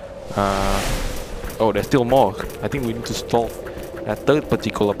 Oh, there's still more. I think we need to solve that third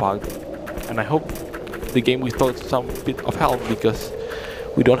particular part, and I hope the game restores some bit of health because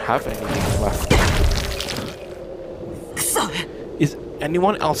we don't have anything left. Is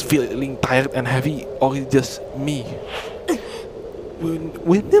anyone else feeling tired and heavy, or is it just me?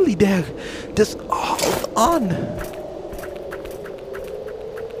 We're nearly there. Just hold on.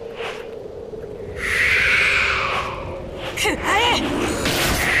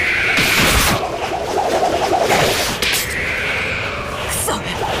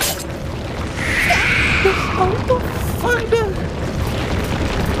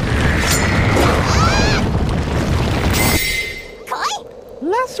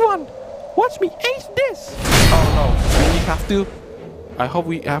 Last one! Watch me ace this! Oh no, we have to. I hope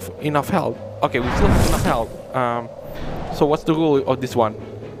we have enough health. Okay, we still have enough health. So what's the rule of this one?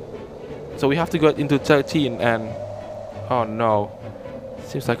 So we have to go into 13 and... Oh no.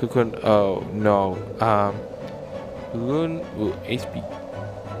 Seems like we couldn't... Oh no. Rune... HP.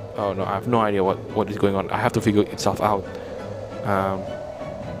 Oh no, I have no idea what is going on. I have to figure itself out.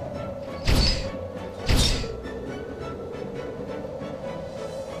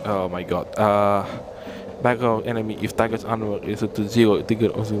 Oh my god. Background enemy, if target's armor is to 0,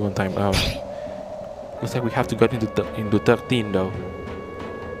 trigger only one time. Looks like we have to get into 13 though.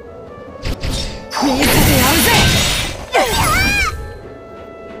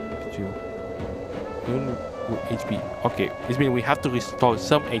 HP. Okay, this means we have to restore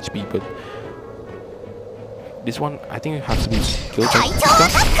some HP, but this one I think it has to be killed by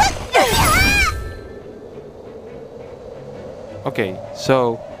stuff. Okay,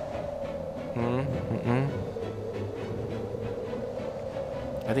 so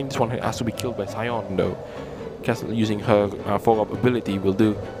I think this one has to be killed by Sion though, because using her follow-up ability will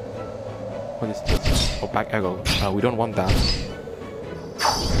do. What is this? Oh, back arrow. We don't want that.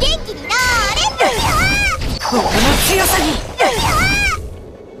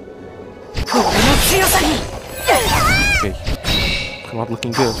 Okay, not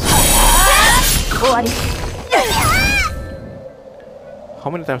looking good. How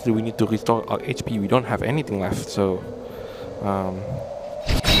many times do we need to restore our HP? We don't have anything left, so no.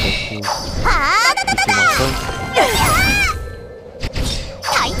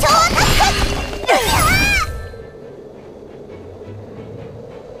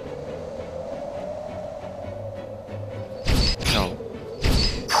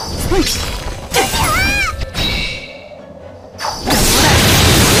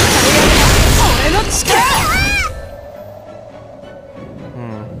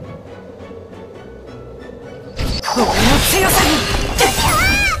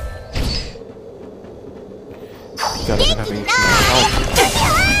 God, I don't have any help.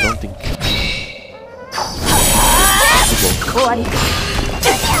 I don't think. What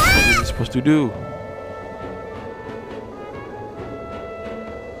are we supposed to do?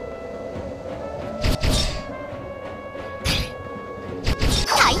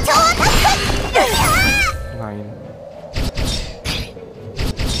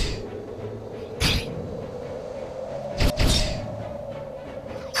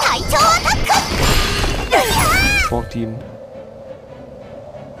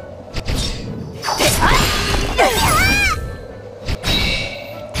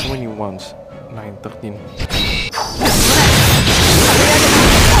 How many ones? 9, 13.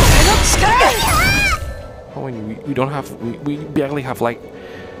 How many? We don't have. We barely have like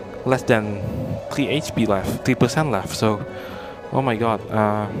less than 3 HP left, 3% left. So, oh my god.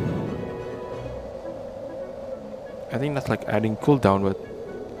 I think that's like adding cooldown, but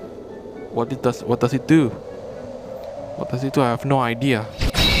what does it do? What does it do? I have no idea.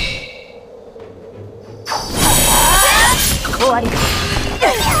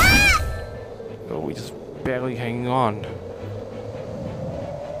 Oh, we just barely hanging on.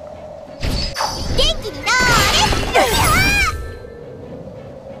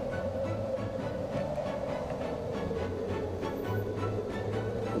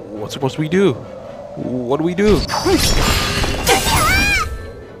 What's supposed we do? What do we do?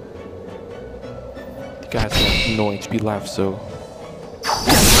 The guy has like no HP left, so.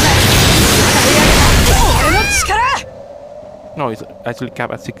 No, it's actually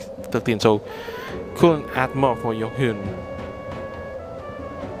capped at 13, so couldn't add more for your Hyun.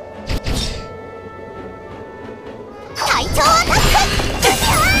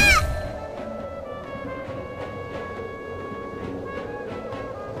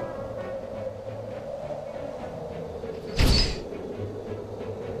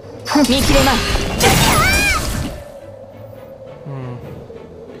 見切れない。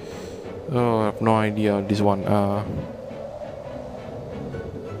 Oh, I have no idea this one.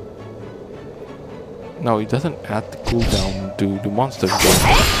 No, it doesn't add the cooldown to the monster.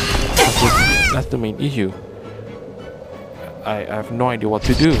 That's the main issue. I have no idea what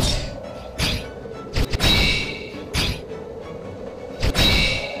to do.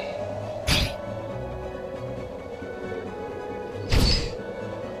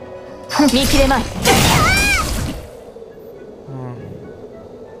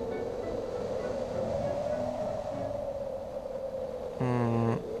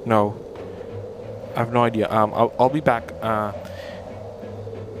 No, I have no idea. I'll be back.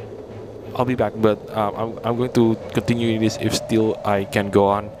 I'll be back, but I'm going to continue this if still I can go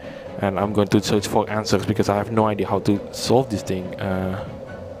on, and I'm going to search for answers because I have no idea how to solve this thing.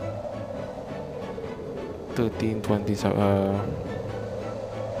 13, 20.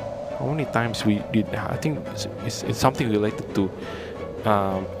 How many times we did? I think it's something related to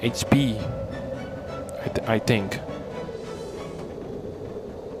HP. I think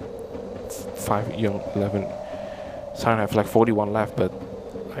 5 young 11. So I have like 41 left, but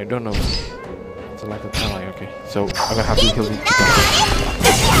I don't know. It's like a tally. Okay, so I'm gonna have to kill the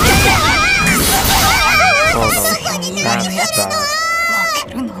Oh no, that's bad.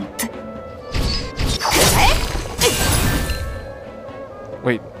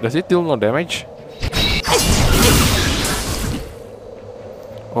 Wait, does it deal no damage?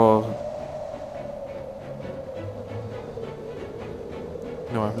 Or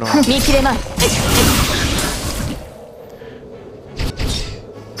no, I have no idea.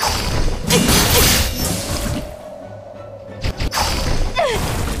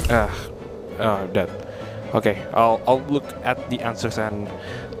 Dead. Okay, I'll look at the answers and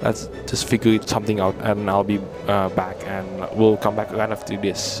let's just figure something out, and I'll be back, and we'll come back right after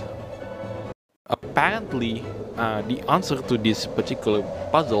this. Apparently, the answer to this particular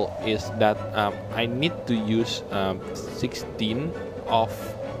puzzle is that I need to use 16 of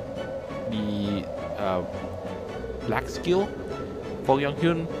the black skill for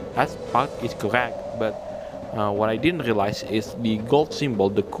Yonghyun. That part is correct, but what I didn't realize is the gold symbol,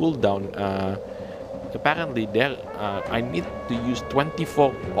 the cooldown. Apparently, there I need to use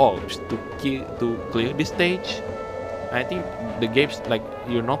 24 orbs to clear this stage. I think the game's like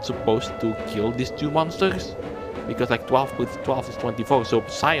you're not supposed to kill these two monsters because like 12 with 12 is 24. So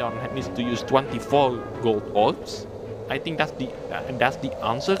Sion needs to use 24 gold orbs. I think that's the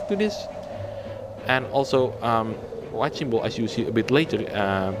answer to this. And also, white symbol, as you see a bit later,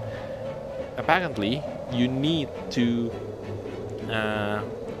 apparently you need to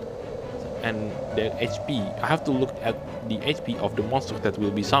and the HP. I have to look at the HP of the monsters that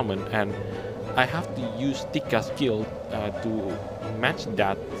will be summoned, and I have to use Tikka's skill to match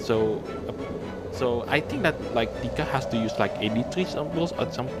that. So I think that like Tikka has to use like 83 symbols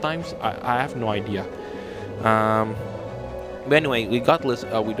or sometimes I have no idea. But anyway, regardless,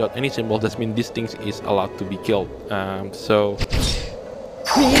 without any symbol, that means this thing is allowed to be killed. So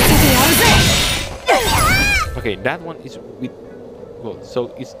okay, that one is with gold,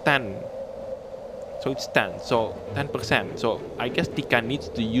 so it's 10. So it's 10, so 10%. So I guess Tikka needs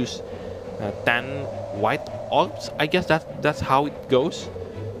to use 10 white orbs. I guess that's how it goes.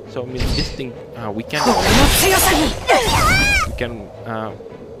 So I mean, this thing we can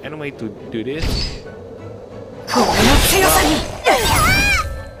anyway to do this.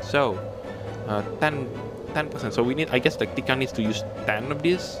 So 10%. So we need, I guess, like Tikka needs to use 10 of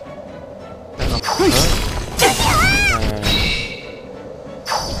this. 10 of her.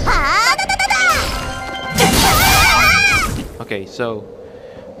 Okay, so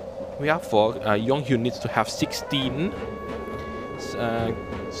we have 4. Yonghyun needs to have 16.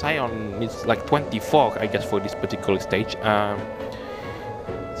 Sion needs like 24, I guess, for this particular stage.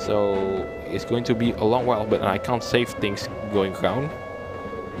 So it's going to be a long while, but I can't save things going around.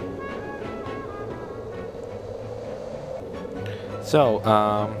 So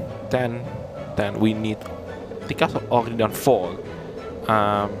 10 we need. Tikka's already done 4.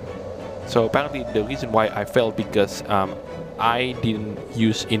 So apparently the reason why I failed because I didn't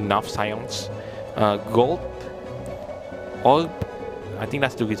use enough Sion's gold orb. I think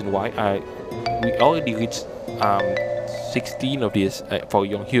that's the reason why we already reached 16 of this for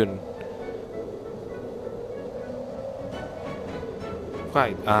Yonghyun.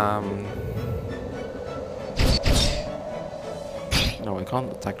 Right. No, I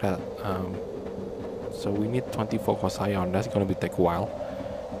can't attack that. So we need 24 for Sion. That's gonna take a while.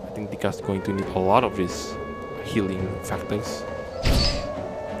 I think Tikka's going to need a lot of these healing factors.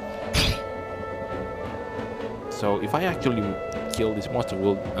 So if I actually kill this monster,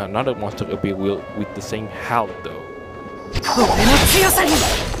 will another monster appear with the same health though? 俺の強さに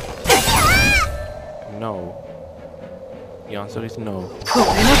No. The answer is no.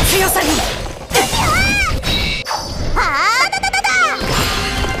 俺の強さに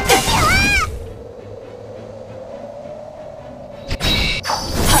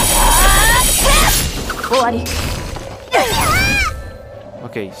終わり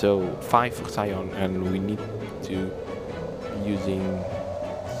Okay, so 5 for Scion, and we need to using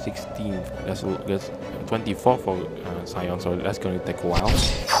 16. That's 24 for Scion, so that's going to take a while.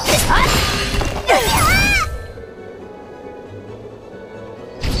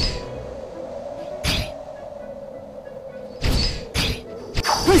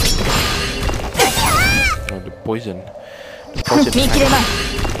 Oh, the poison. The poison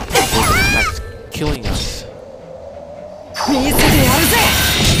attacks killing us. 見せてやるぜ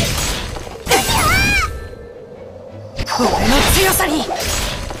俺の強さに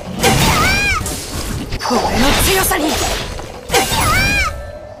俺の強さに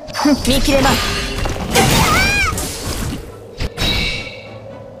見切れまん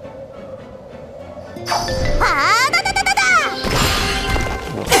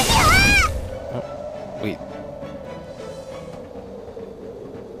Wait.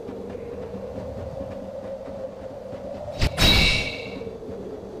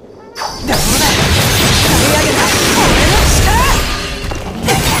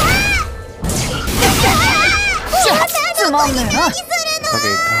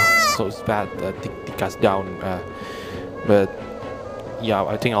 Okay, so it's bad. Tick us down. But yeah,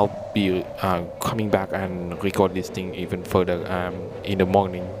 I think I'll be coming back and record this thing even further in the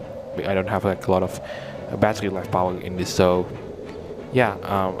morning. I don't have like a lot of battery life power in this, so yeah,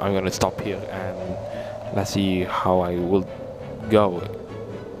 I'm gonna stop here and let's see how I will go.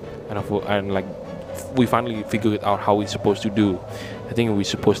 And like we finally figured out how we're supposed to do. I think we're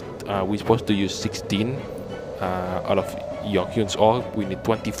supposed to use 16 out of Yokyun's orb. We need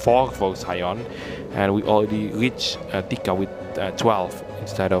 24 for Scion, and we already reached Tika with 12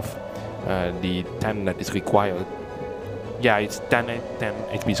 instead of the 10 that is required. Yeah, it's 10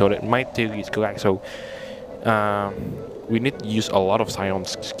 HP, so that my theory is correct. So we need to use a lot of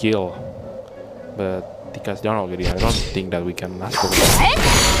Scion's skill, but Tika's down already. I don't think that we can last for it.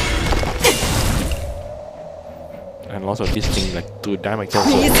 And also this thing like 2 damage also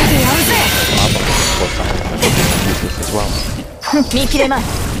for Scion, I think we can use this as well. 見切れまん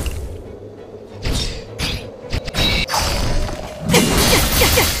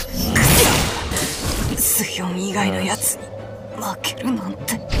スヒョン以外のやつに負けるなん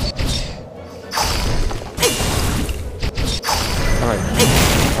て Alright,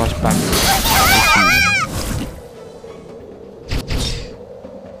 cross back.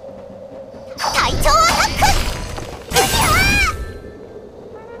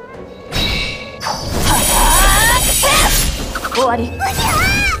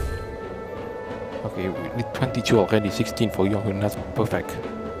 Okay, we need 22 already, 16 for Young, that's perfect.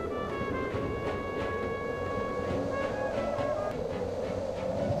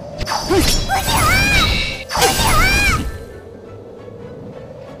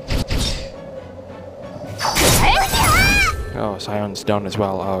 Oh, Scion's down as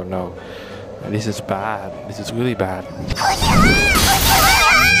well. Oh no. This is bad. This is really bad.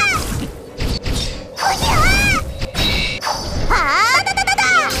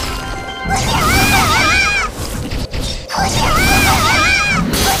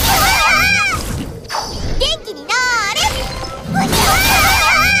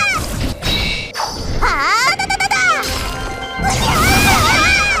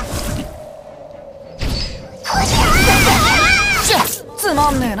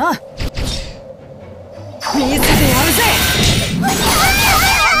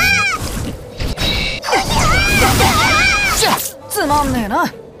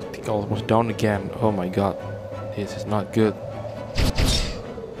 I think I almost down again. Oh my god. This is not good.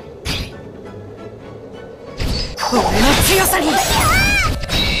 Oh,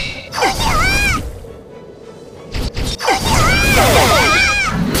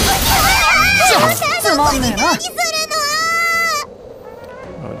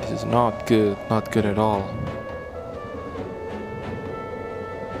 this is not good. Not good at all.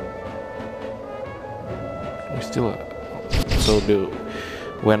 We still so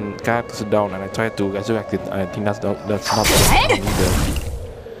when characters are down and I try to resurrect it, I think that's not good either.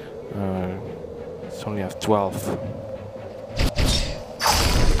 It's only have 12.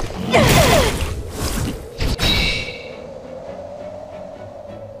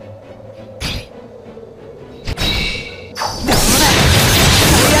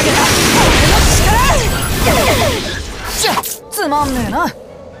 まんねえな。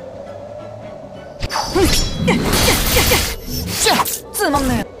つまん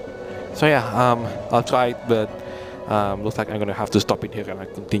ねえ。 So yeah, I'll try it, but looks like I'm gonna have to stop it here and I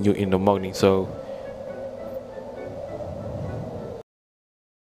continue in the morning. So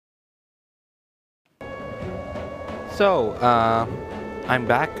I'm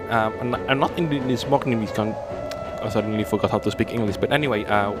back. I'm not in this morning because I suddenly forgot how to speak English. But anyway,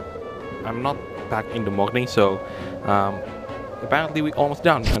 I'm not back in the morning. So apparently we're almost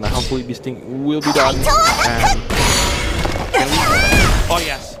done, and hopefully this thing will be done. And oh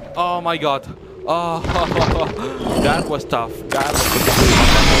yes! Oh my God! Oh, that was tough. That was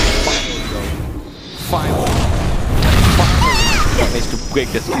finally managed to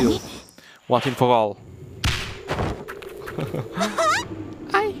break the skill once and for all.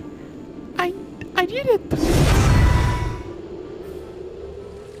 I did it.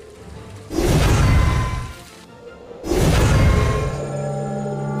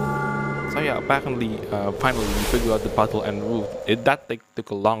 So yeah, apparently, finally we figured out the battle and route. That took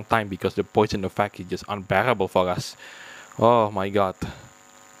a long time because the poison effect is just unbearable for us. Oh my God.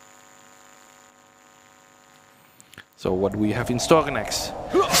 So what do we have in store next?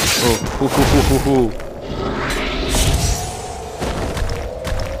 Oh,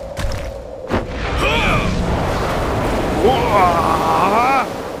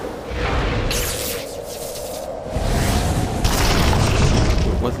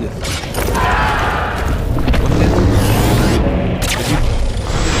 What's this? What's this? Did you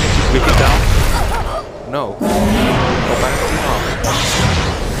break it down? No. Apparently not.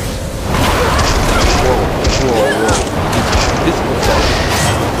 Whoa. This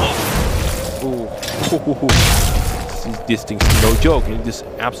is this thing's no joke. It just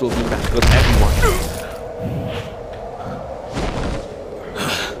absolutely massacres everyone.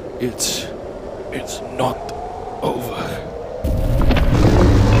 It's not over.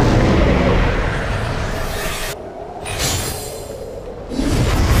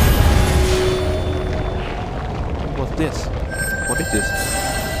 What's this? What is this?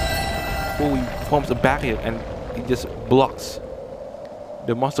 Oh, he forms a barrier and it just blocks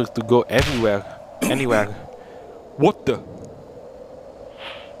the monsters to go everywhere, anywhere. What the?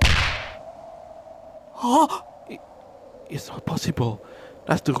 It's not possible.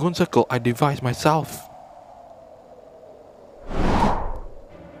 That's the rune circle I devised myself.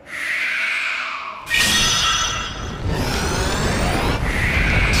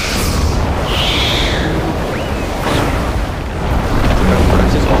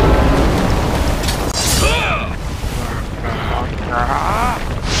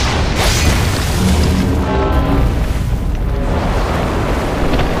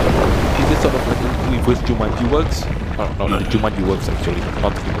 Is this sort of like reverse Jumanji works? Oh, no, the Jumanji works actually,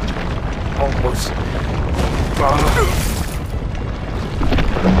 not the reverse Jumanji. Almost.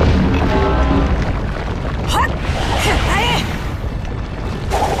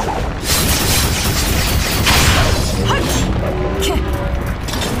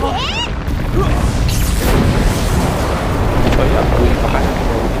 So yeah, we need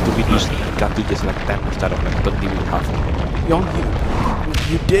to reduce that to just like 10 instead of like 30 with half. Young,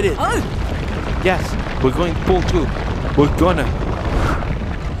 you did it! Yes, we're going to pull through. We're gonna.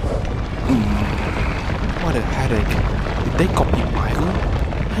 What a headache. Did they copy my room?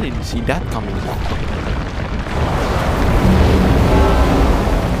 I didn't see that coming.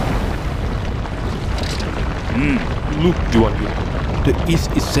 Look, Juan, the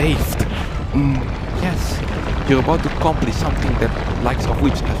East is saved. Yes, you're about to accomplish something that likes of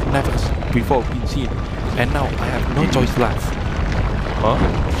which has never before been seen. And now I have no choice left. Huh?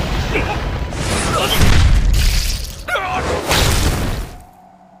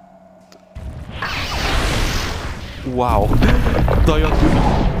 Wow. Toyokuni.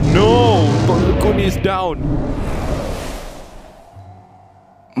 No! Toyokuni is down.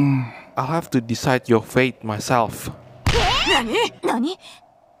 I'll have to decide your fate myself. Nani?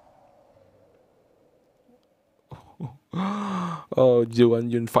 Oh,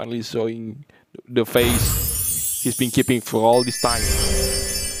 Joan finally showing the face he's been keeping for all this time.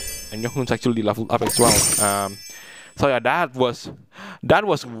 And Yokun's actually leveled up as well. So yeah, that was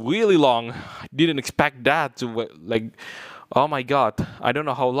really long. Didn't expect that to like. Oh my God, I don't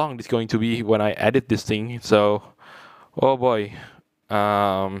know how long this is going to be when I edit this thing. So, oh boy,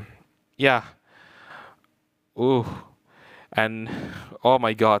 yeah. Ooh, and oh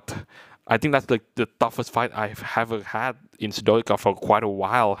my God, I think that's like the toughest fight I've ever had in Sdorica for quite a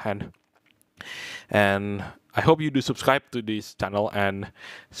while, and I hope you do subscribe to this channel and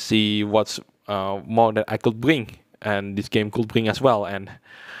see what's more that I could bring and this game could bring as well. And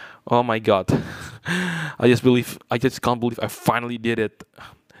Oh my god. I just can't believe I finally did it.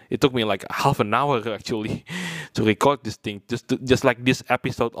 It took me like half an hour actually to record this thing, just like this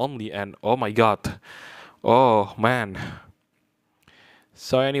episode only, and oh my god. Oh man.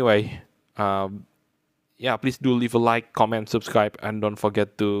 So anyway, yeah, please do leave a like, comment, subscribe, and don't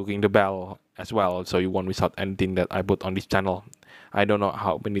forget to ring the bell as well, so you won't miss out anything that I put on this channel. I don't know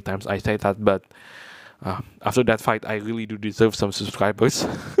how many times I say that, but after that fight, I really do deserve some subscribers.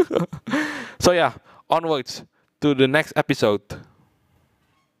 So yeah, onwards to the next episode.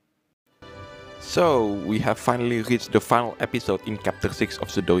 So we have finally reached the final episode in Chapter 6 of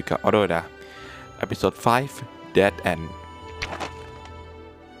Sdorica Aurora, Episode 5, Dead End.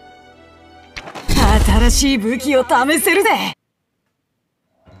 新しい武器を試せるぜ。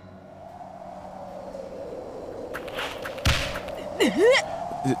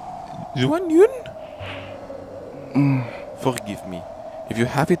Juan Yun? Forgive me. If you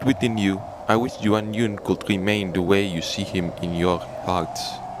have it within you, I wish Juan Yun could remain the way you see him in your hearts.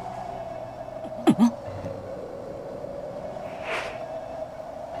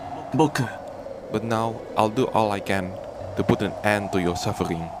 But now, I'll do all I can to put an end to your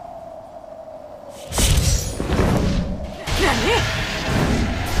suffering.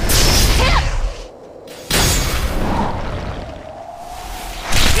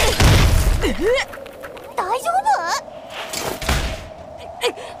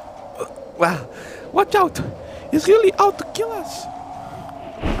 Wow, watch out! He's really out to kill us!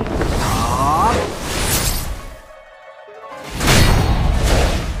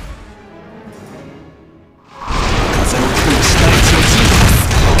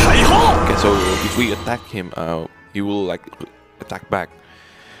 Okay, so if we attack him, he will like attack back.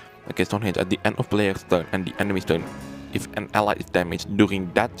 Okay, Stonehenge at the end of player's turn and the enemy's turn. If an ally is damaged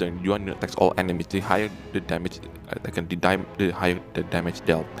during that turn, Yuan attacks all enemies. The higher the damage, the higher the damage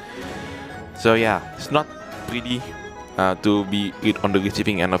dealt. So yeah, it's not pretty to be on the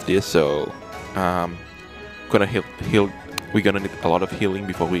receiving end of this. So gonna heal. We're gonna need a lot of healing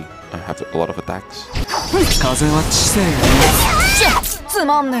before we have a lot of attacks.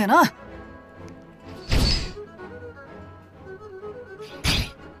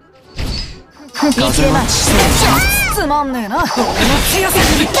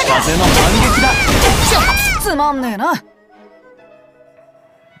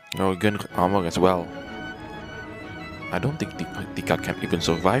 Oh, gun armor as well. I don't think Tika can even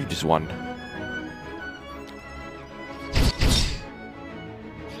survive this one.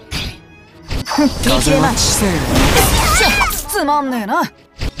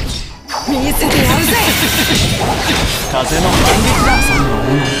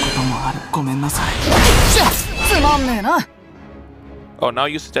 Oh, now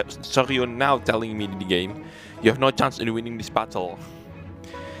sorry, you're now telling me in the game you have no chance in winning this battle.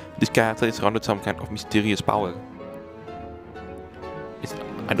 This character is surrounded some kind of mysterious power.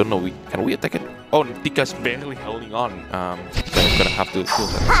 I don't know. Can we attack it? Oh, Tika's barely holding on. So I'm gonna have to kill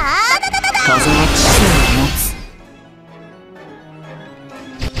her.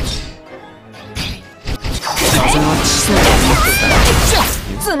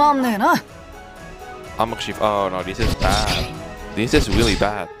 Armor shift. Oh no, this is bad. This is really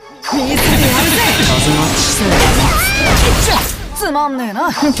bad.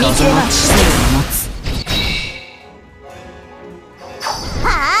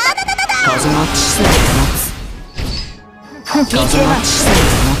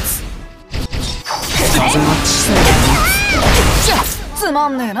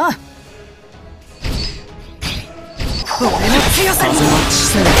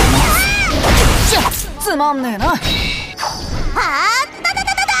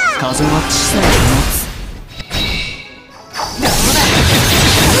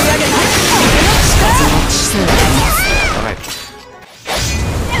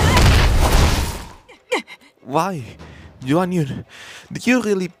 Why? Yuan Yun, did you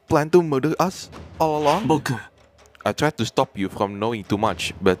really plan to murder us all along? I tried to stop you from knowing too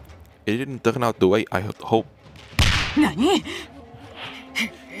much, but it didn't turn out the way I had hoped.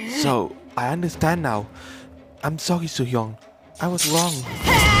 So, I understand now. I'm sorry, Soo-hyung. I was wrong.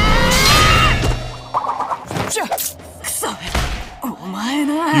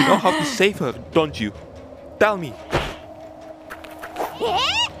 You know how to save her, don't you? Tell me.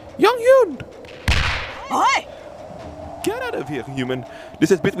 Young Yun! Get out of here, human.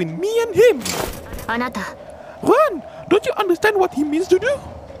 This is between me and him. Run! Don't you understand what he means to do?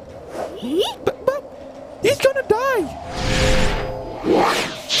 But he's gonna die.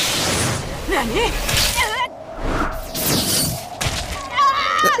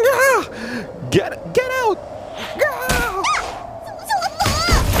 Get out!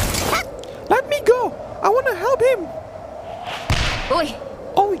 I want to help him. おい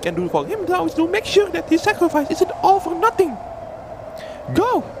All we can do for him now is to make sure that his sacrifice isn't all for nothing.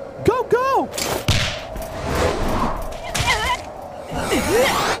 Go! Go, go!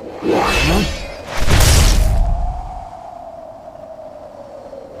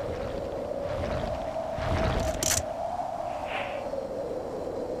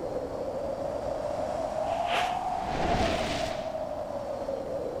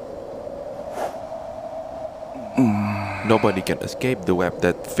 Nobody can escape the web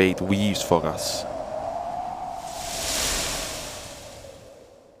that fate weaves for us.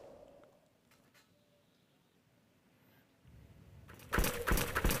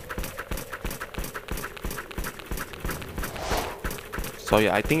 So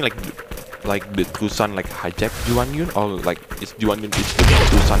yeah, I think like the True Sun like hijacked Juanyun, or like is Juanyun is the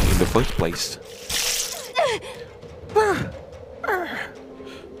True Sun in the first place.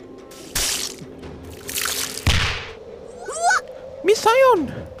 Miss Sion!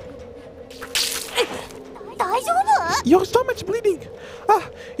 大丈夫 Your stomach's bleeding! Ah,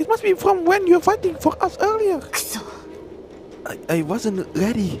 it must be from when you were fighting for us earlier. くそ I wasn't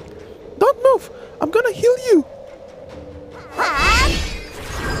ready. Don't move! I'm gonna heal you! ああ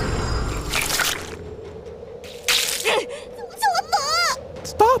ちょっと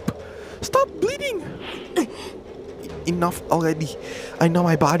Stop! Stop bleeding! Enough already. I know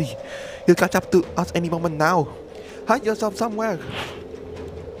my body. He'll catch up to us any moment now. Hide yourself somewhere.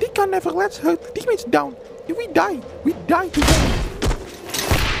 Tika never lets her teammates down. If we die together.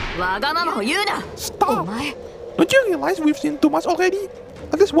 わがままを言うな Stop! お前 Don't you realize we've seen too much already?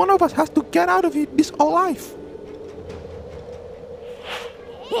 At least one of us has to get out of it this alive.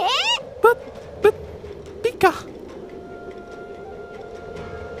 え But, Tika.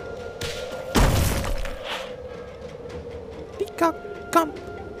 Tika, come.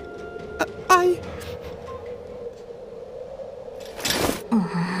 I.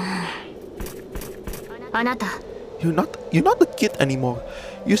 あなた You're not a kid anymore.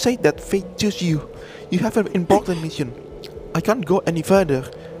 You say that fate chose you. You have an important mission. I can't go any further,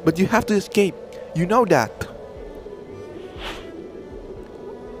 but you have to escape. You know that.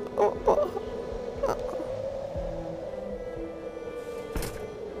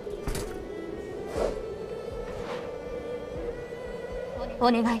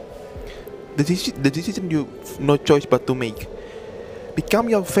お願い The decision you've no choice but to make. Become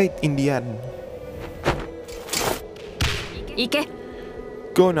your fate in the end. 行け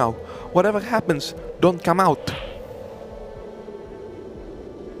Go now. Whatever happens, don't come out.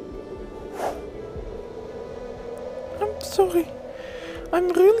 I'm sorry. I'm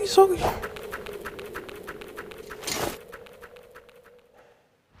really sorry.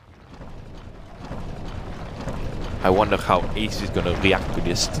 I wonder how Ace is gonna react to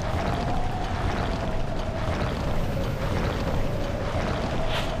this.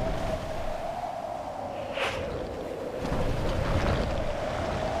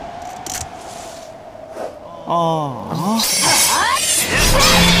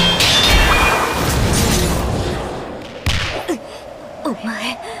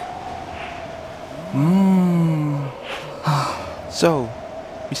 So,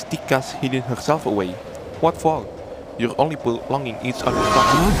 Mystika's hidden herself away. What for? You're only prolonging each other's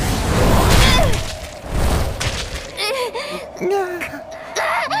trouble.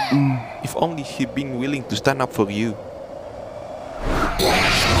 If only she'd been willing to stand up for you.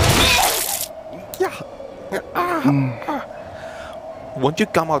 Won't you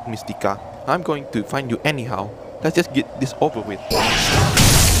come out, Mystica? I'm going to find you anyhow. Let's just get this over with.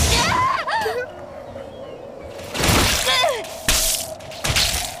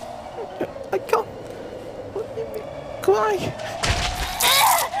 I can't. Cry.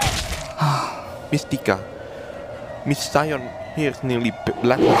 Mystica. Miss Sion here nearly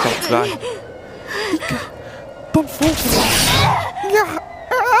let herself cry. Mystica, don't fall for me. Yeah.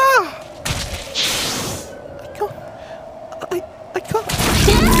 I can't.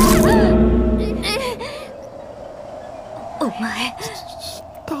 お前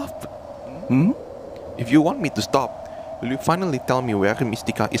Stop. If you want me to stop, will you finally tell me where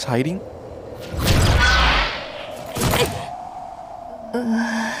Mystica is hiding?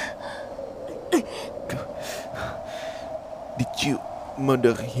 Did you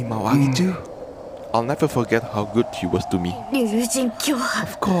murder Himawari too? I'll never forget how good she was to me. 竜神教派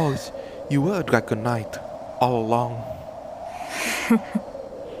Of course, you were a Dragon Knight all along.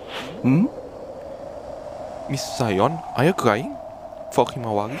 Miss Sion, are you crying? For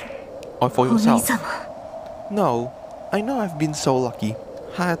Himawari? Or for お兄 yourself? 様 No, I know I've been so lucky.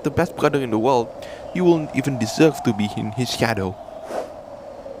 I had the best brother in the world. You won't even deserve to be in his shadow.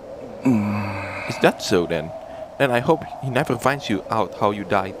 It's that so then? Then I hope he never finds you out how you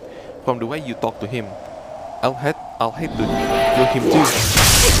died. From the way you talk to him, I'll hate to kill him too.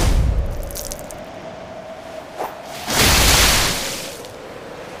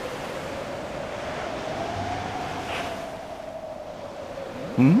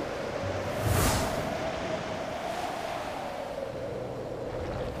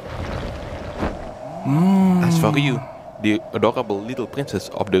 As for you, the adorable little princess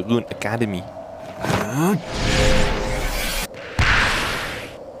of the Rune Academy.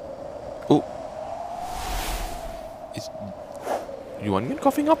 Oh. Is Yuan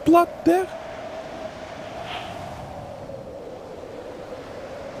coughing up blood there?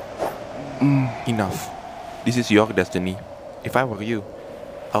 Enough. This is your destiny. If I were you,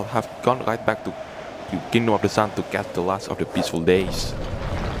 I'll have gone right back to Kingdom of the Sun to catch the last of the peaceful days.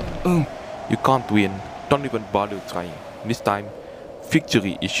 You can't win. Don't even bother trying. This time,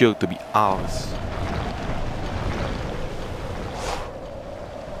 victory is sure to be ours.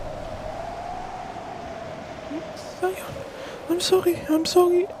 I'm sorry.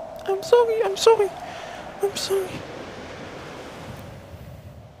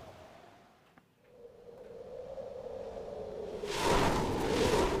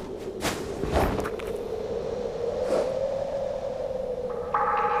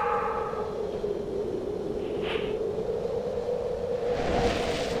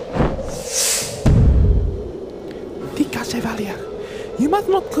 Chevalier, you must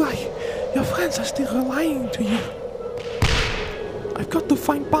not cry. Your friends are still relying on you. I've got to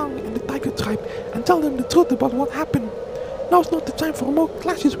find Bang and the Tiger Tribe and tell them the truth about what happened. Now's not the time for more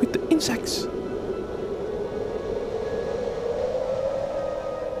clashes with the insects.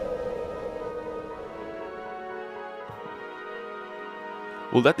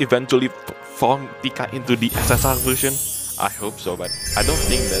 Will that eventually form Tika into the SSR version? I hope so, but I don't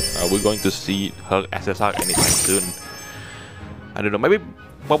think that we're going to see her SSR anytime soon. I don't know, maybe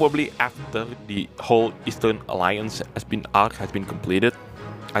probably after the whole Eastern Alliance arc has been completed.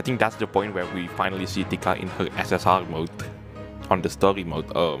 I think that's the point where we finally see Tika in her SSR mode, on the story mode.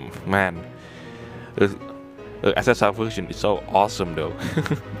 Oh man, the SSR version is so awesome though.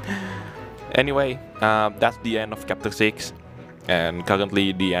 Anyway, that's the end of Chapter 6, and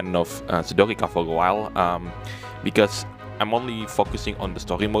currently the end of Sdorica for a while, because I'm only focusing on the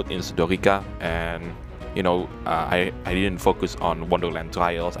story mode in Sdorica, and you know, I didn't focus on Wonderland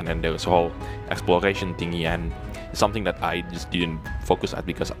Trials, and then there was a whole exploration thingy, and it's something that I just didn't focus at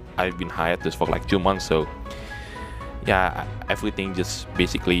because I've been hiatus for like 2 months. So yeah, everything just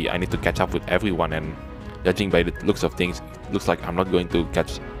basically I need to catch up with everyone, and judging by the looks of things, it looks like I'm not going to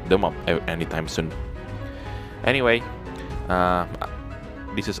catch them up anytime soon. Anyway,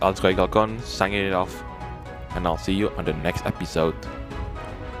 this is Altsregalcon signing it off, and I'll see you on the next episode.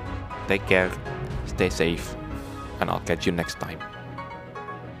 Take care, stay safe, and I'll catch you next time.